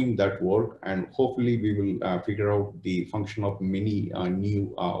still doing that work, and hopefully we will figure out the function of many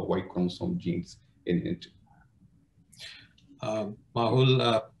new Y chromosome genes in it.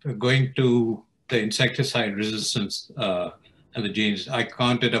 Mahul, going to the insecticide resistance and the genes, I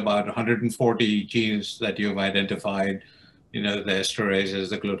counted about 140 genes that you've identified, the esterases,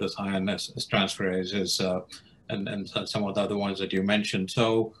 the glutathione transferases, and some of the other ones that you mentioned.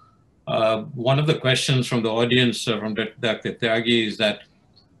 So one of the questions from the audience, from Dr. Tyagi, is that,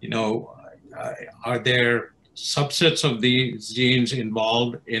 are there subsets of these genes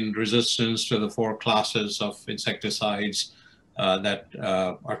involved in resistance to the 4 classes of insecticides that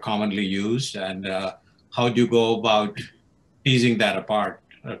are commonly used? And how do you go about teasing that apart,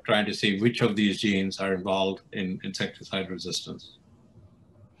 trying to see which of these genes are involved in insecticide resistance?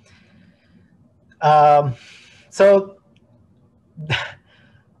 So there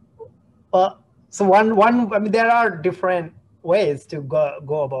are different ways to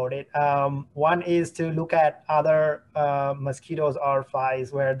go about it. One is to look at other mosquitoes or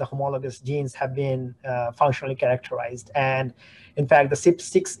flies where the homologous genes have been functionally characterized. And in fact, the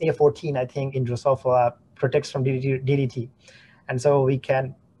CYP6A14, I think, in Drosophila protects from DDT. And so we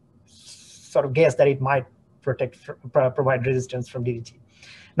can sort of guess that it might provide resistance from DDT.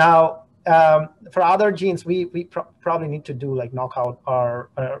 Now, for other genes, we probably need to do like knockout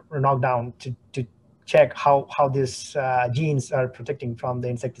or knockdown to check how these genes are protecting from the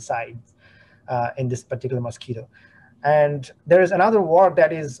insecticides in this particular mosquito. And there is another work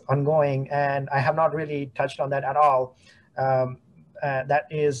that is ongoing, and I have not really touched on that at all. That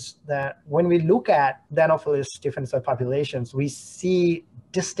is that when we look at the Anopheles stephensi populations, we see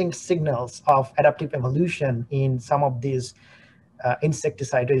distinct signals of adaptive evolution in some of these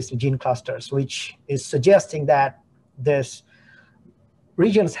insecticide-resistant gene clusters, which is suggesting that these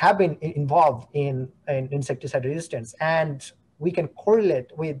regions have been involved in insecticide resistance. And we can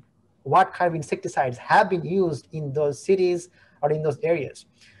correlate with what kind of insecticides have been used in those cities or in those areas.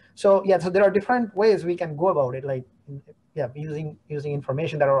 So yeah, so there are different ways we can go about it, like yeah, using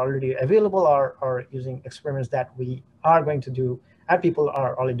information that are already available, or using experiments that we are going to do and people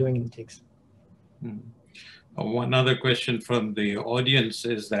are already doing in TIGS. One other question from the audience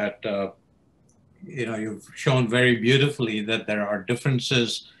is that you've shown very beautifully that there are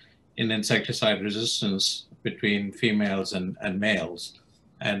differences in insecticide resistance between females and males.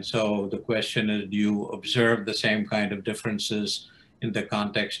 And so the question is, do you observe the same kind of differences in the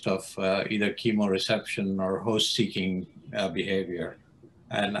context of either chemoreception or host-seeking behavior?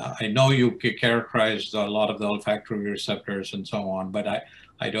 And I know you characterized a lot of the olfactory receptors and so on, but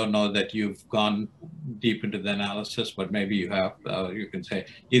I don't know that you've gone deep into the analysis, but maybe you have. You can say,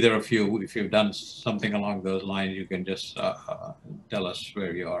 either of you, if you've done something along those lines, you can just tell us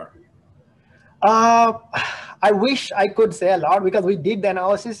where you are. I wish I could say a lot because we did the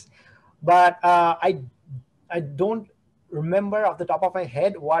analysis, but I don't remember off the top of my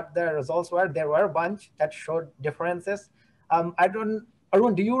head what the results were. There were a bunch that showed differences.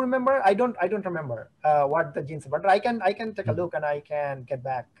 Arun, do you remember? I don't remember what the genes, but I can take a look and I can get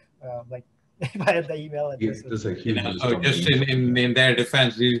back like via the email address. Yes, so just in their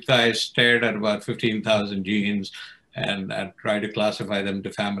defense, these guys stared at about 15,000 genes and try to classify them to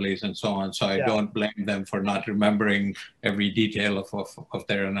families and so on. So I don't blame them for not remembering every detail of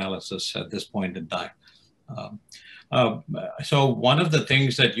their analysis at this point in time. So one of the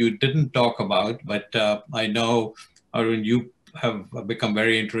things that you didn't talk about, but I know, Arun, you have become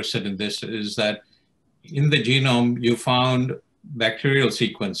very interested in this, is that in the genome you found bacterial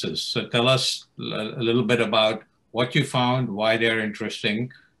sequences. So tell us a little bit about what you found, why they're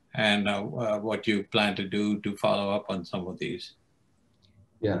interesting, and what you plan to do to follow up on some of these.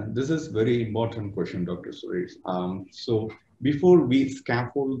 Yeah, this is very important question, Dr. Suresh. So before we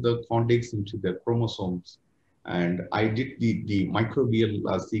scaffold the context into the chromosomes, and I did the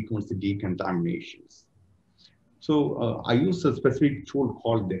microbial sequence decontaminations. So I used a specific tool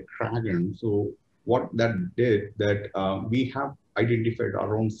called the Kragen. So what that did, that we have identified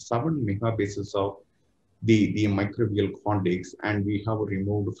around 7 megabases of the microbial context, and we have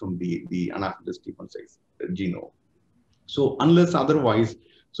removed from the Anopheles stephensi genome. So unless otherwise,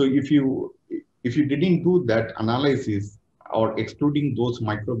 so if you didn't do that analysis or excluding those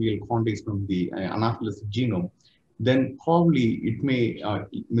microbial contexts from the Anopheles genome, then probably it may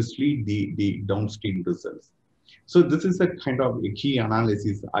mislead the downstream results. So this is a kind of a key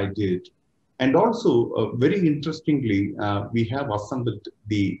analysis I did. And also, very interestingly, we have assembled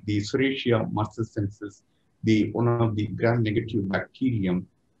the Serratia marcescensis, one of the gram-negative bacterium.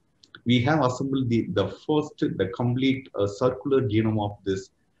 We have assembled the complete circular genome of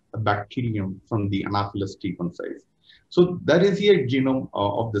this bacterium from the Anopheles stephensi. So that is a genome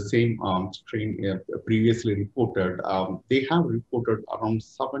of the same strain previously reported. They have reported around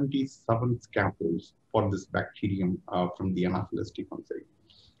 77 scaffolds for this bacterium from the Anopheles stephensi.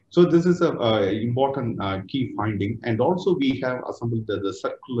 So this is an important key finding. And also we have assembled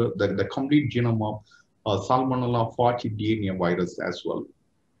the complete genome of Salmonella fortini virus as well.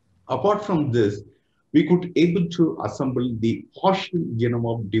 Apart from this, we could able to assemble the partial genome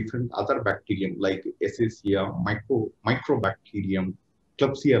of different other bacterium like Escherichia, Microbacterium,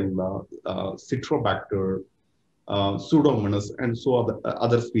 Klebsiella, Citrobacter, Pseudomonas, and so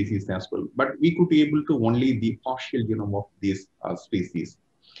other species as well. But we could be able to only the partial genome of these species.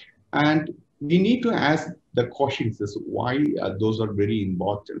 And we need to ask the questions as why those are very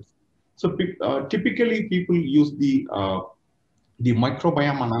important. So typically people use the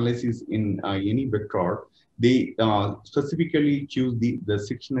microbiome analysis in any vector. They specifically choose the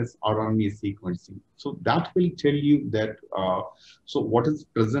 6' RNA sequencing. So that will tell you that so what is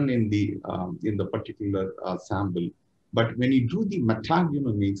present in the particular sample. But when you do the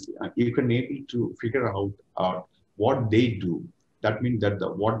metagenomics, you can able to figure out what they do. That means that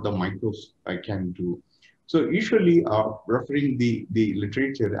what the microbes can do. So usually, referring the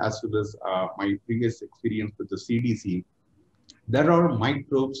literature as well as my previous experience with the CDC, there are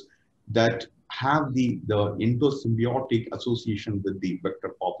microbes that have the endosymbiotic association with the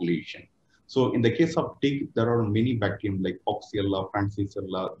vector population. So in the case of TIG, there are many bacterium like Coxiella,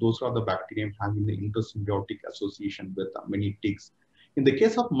 Francisella. Those are the bacterium having the endosymbiotic association with many TIGs. In the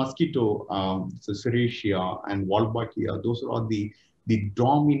case of mosquito, Serratia and Wolbachia, those are the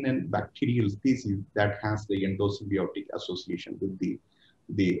dominant bacterial species that has the endosymbiotic association with the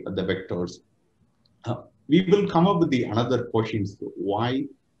vectors. We will come up with the another questions, why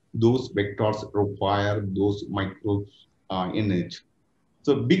those vectors require those microbes in it.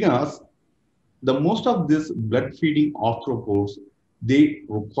 So because the most of these blood feeding arthropods, they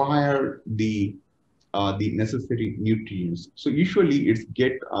require the necessary nutrients. So usually it's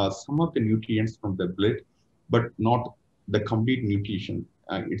get some of the nutrients from the blood, but not the complete nutrition.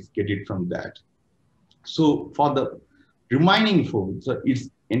 It's get it from that. So for the remaining food, so it's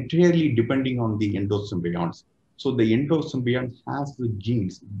entirely depending on the endosymbionts. So the endosymbionts has the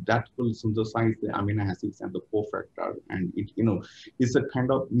genes that will synthesize the amino acids and the cofactor, and it is a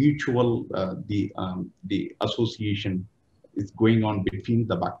kind of mutual the association is going on between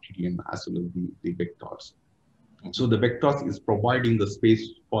the bacterium as well as the vectors. So the vectors is providing the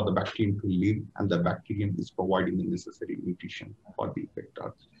space for the bacterium to live, and the bacterium is providing the necessary nutrition for the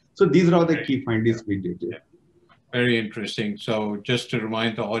vectors. So these are the key findings we did. Very interesting. So just to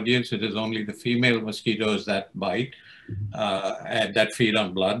remind the audience, it is only the female mosquitoes that bite and that feed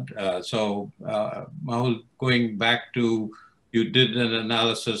on blood. Mahul, going back to, you did an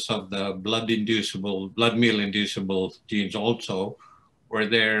analysis of the blood meal inducible genes also. Were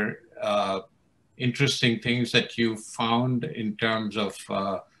there interesting things that you found in terms of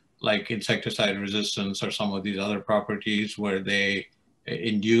like insecticide resistance or some of these other properties where they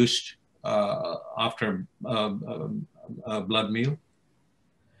induced after blood meal?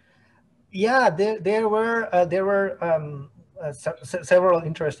 Yeah, there were several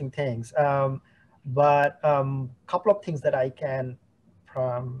interesting things, but couple of things that I can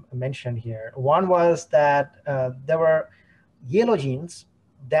mention here. One was that there were yellow genes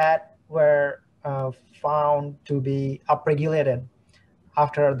that were found to be upregulated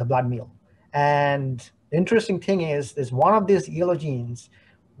after the blood meal. And the interesting thing is one of these yellow genes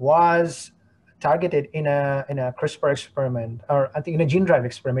was targeted in a CRISPR experiment, or I think in a gene drive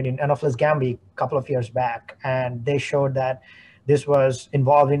experiment in Anopheles gambiae a couple of years back, and they showed that this was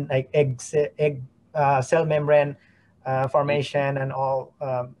involved in like egg cell membrane formation and all.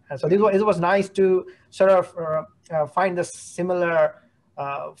 And so it was nice to sort of find the similar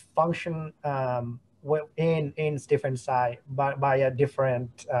function in stephensi by a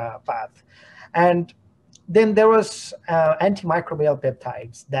different path. And then there was antimicrobial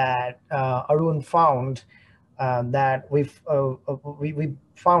peptides that Arun found that we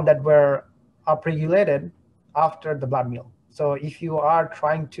found that were upregulated after the blood meal. So if you are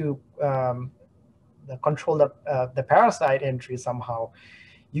trying to control the parasite entry somehow,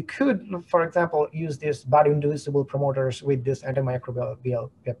 you could, for example, use these bioinducible promoters with this antimicrobial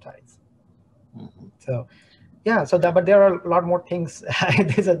peptides. Mm-hmm. So yeah, but there are a lot more things.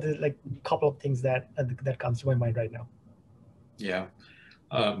 These are like a couple of things that comes to my mind right now. Yeah.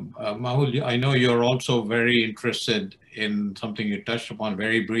 Mahul, I know you're also very interested in something you touched upon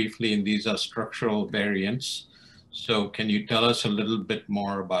very briefly, and these are structural variants. So can you tell us a little bit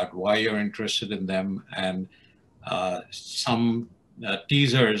more about why you're interested in them, and some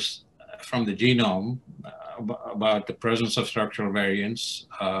teasers from the genome about the presence of structural variants,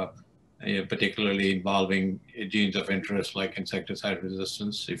 particularly involving genes of interest like insecticide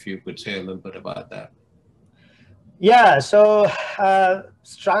resistance, if you could say a little bit about that. Yeah, so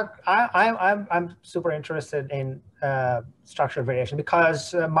I'm super interested in structural variation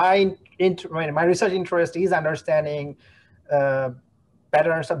because my research interest is understanding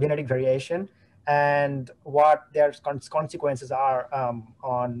patterns of genetic variation and what their consequences are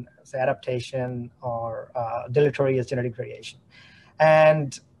on, say, adaptation or deleterious genetic variation.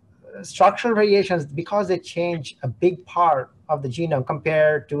 And structural variations, because they change a big part of the genome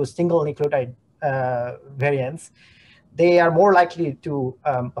compared to single nucleotide variants, they are more likely to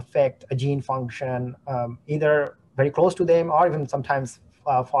affect a gene function either very close to them or even sometimes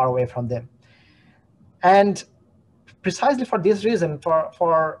far away from them. And precisely for this reason,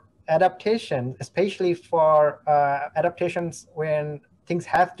 for adaptation, especially for adaptations when things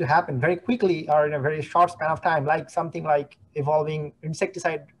have to happen very quickly or in a very short span of time, like something like evolving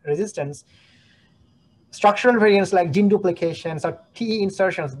insecticide resistance, structural variants like gene duplications or TE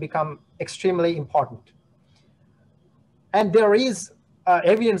insertions become extremely important. And there is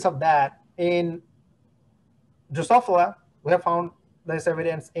evidence of that in Drosophila. We have found this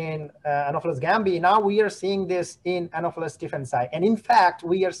evidence in Anopheles gambiae. Now we are seeing this in Anopheles stephensi. And in fact,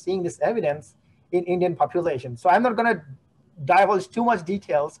 we are seeing this evidence in Indian population. So I'm not going to divulge too much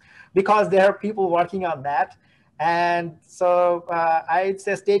details because there are people working on that. And so I'd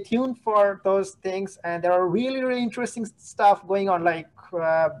say stay tuned for those things. And there are really, really interesting stuff going on, like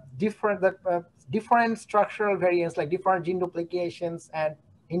different structural variants, like different gene duplications and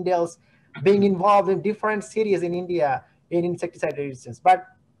indels being involved in different cities in India in insecticide resistance. But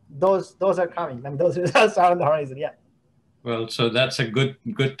those are coming. I mean, those results are on the horizon. Yeah. Well, so that's a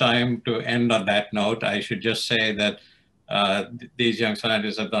good time to end on that note. I should just say that These young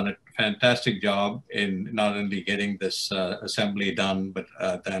scientists have done a fantastic job in not only getting this assembly done, but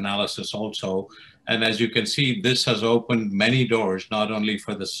the analysis also. And as you can see, this has opened many doors, not only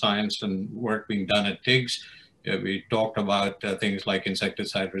for the science and work being done at TIGS. We talked about things like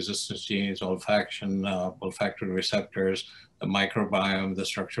insecticide resistance genes, olfaction, olfactory receptors, the microbiome, the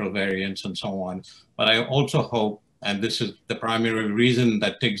structural variants, and so on. But I also hope, and this is the primary reason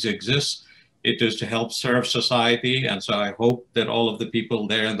that TIGS exists, it is to help serve society. And so I hope that all of the people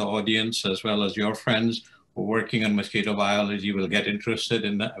there in the audience, as well as your friends who are working on mosquito biology, will get interested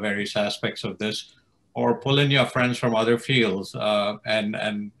in the various aspects of this, or pull in your friends from other fields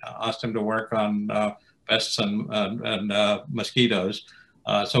and ask them to work on pests and mosquitoes.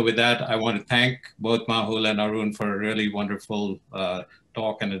 So with that, I want to thank both Mahul and Arun for a really wonderful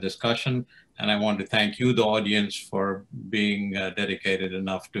talk and a discussion. And I want to thank you, the audience, for being dedicated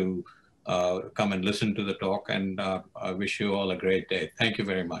enough to come and listen to the talk, and I wish you all a great day. Thank you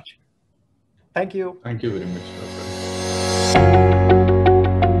very much. Thank you. Thank you very much, Dr.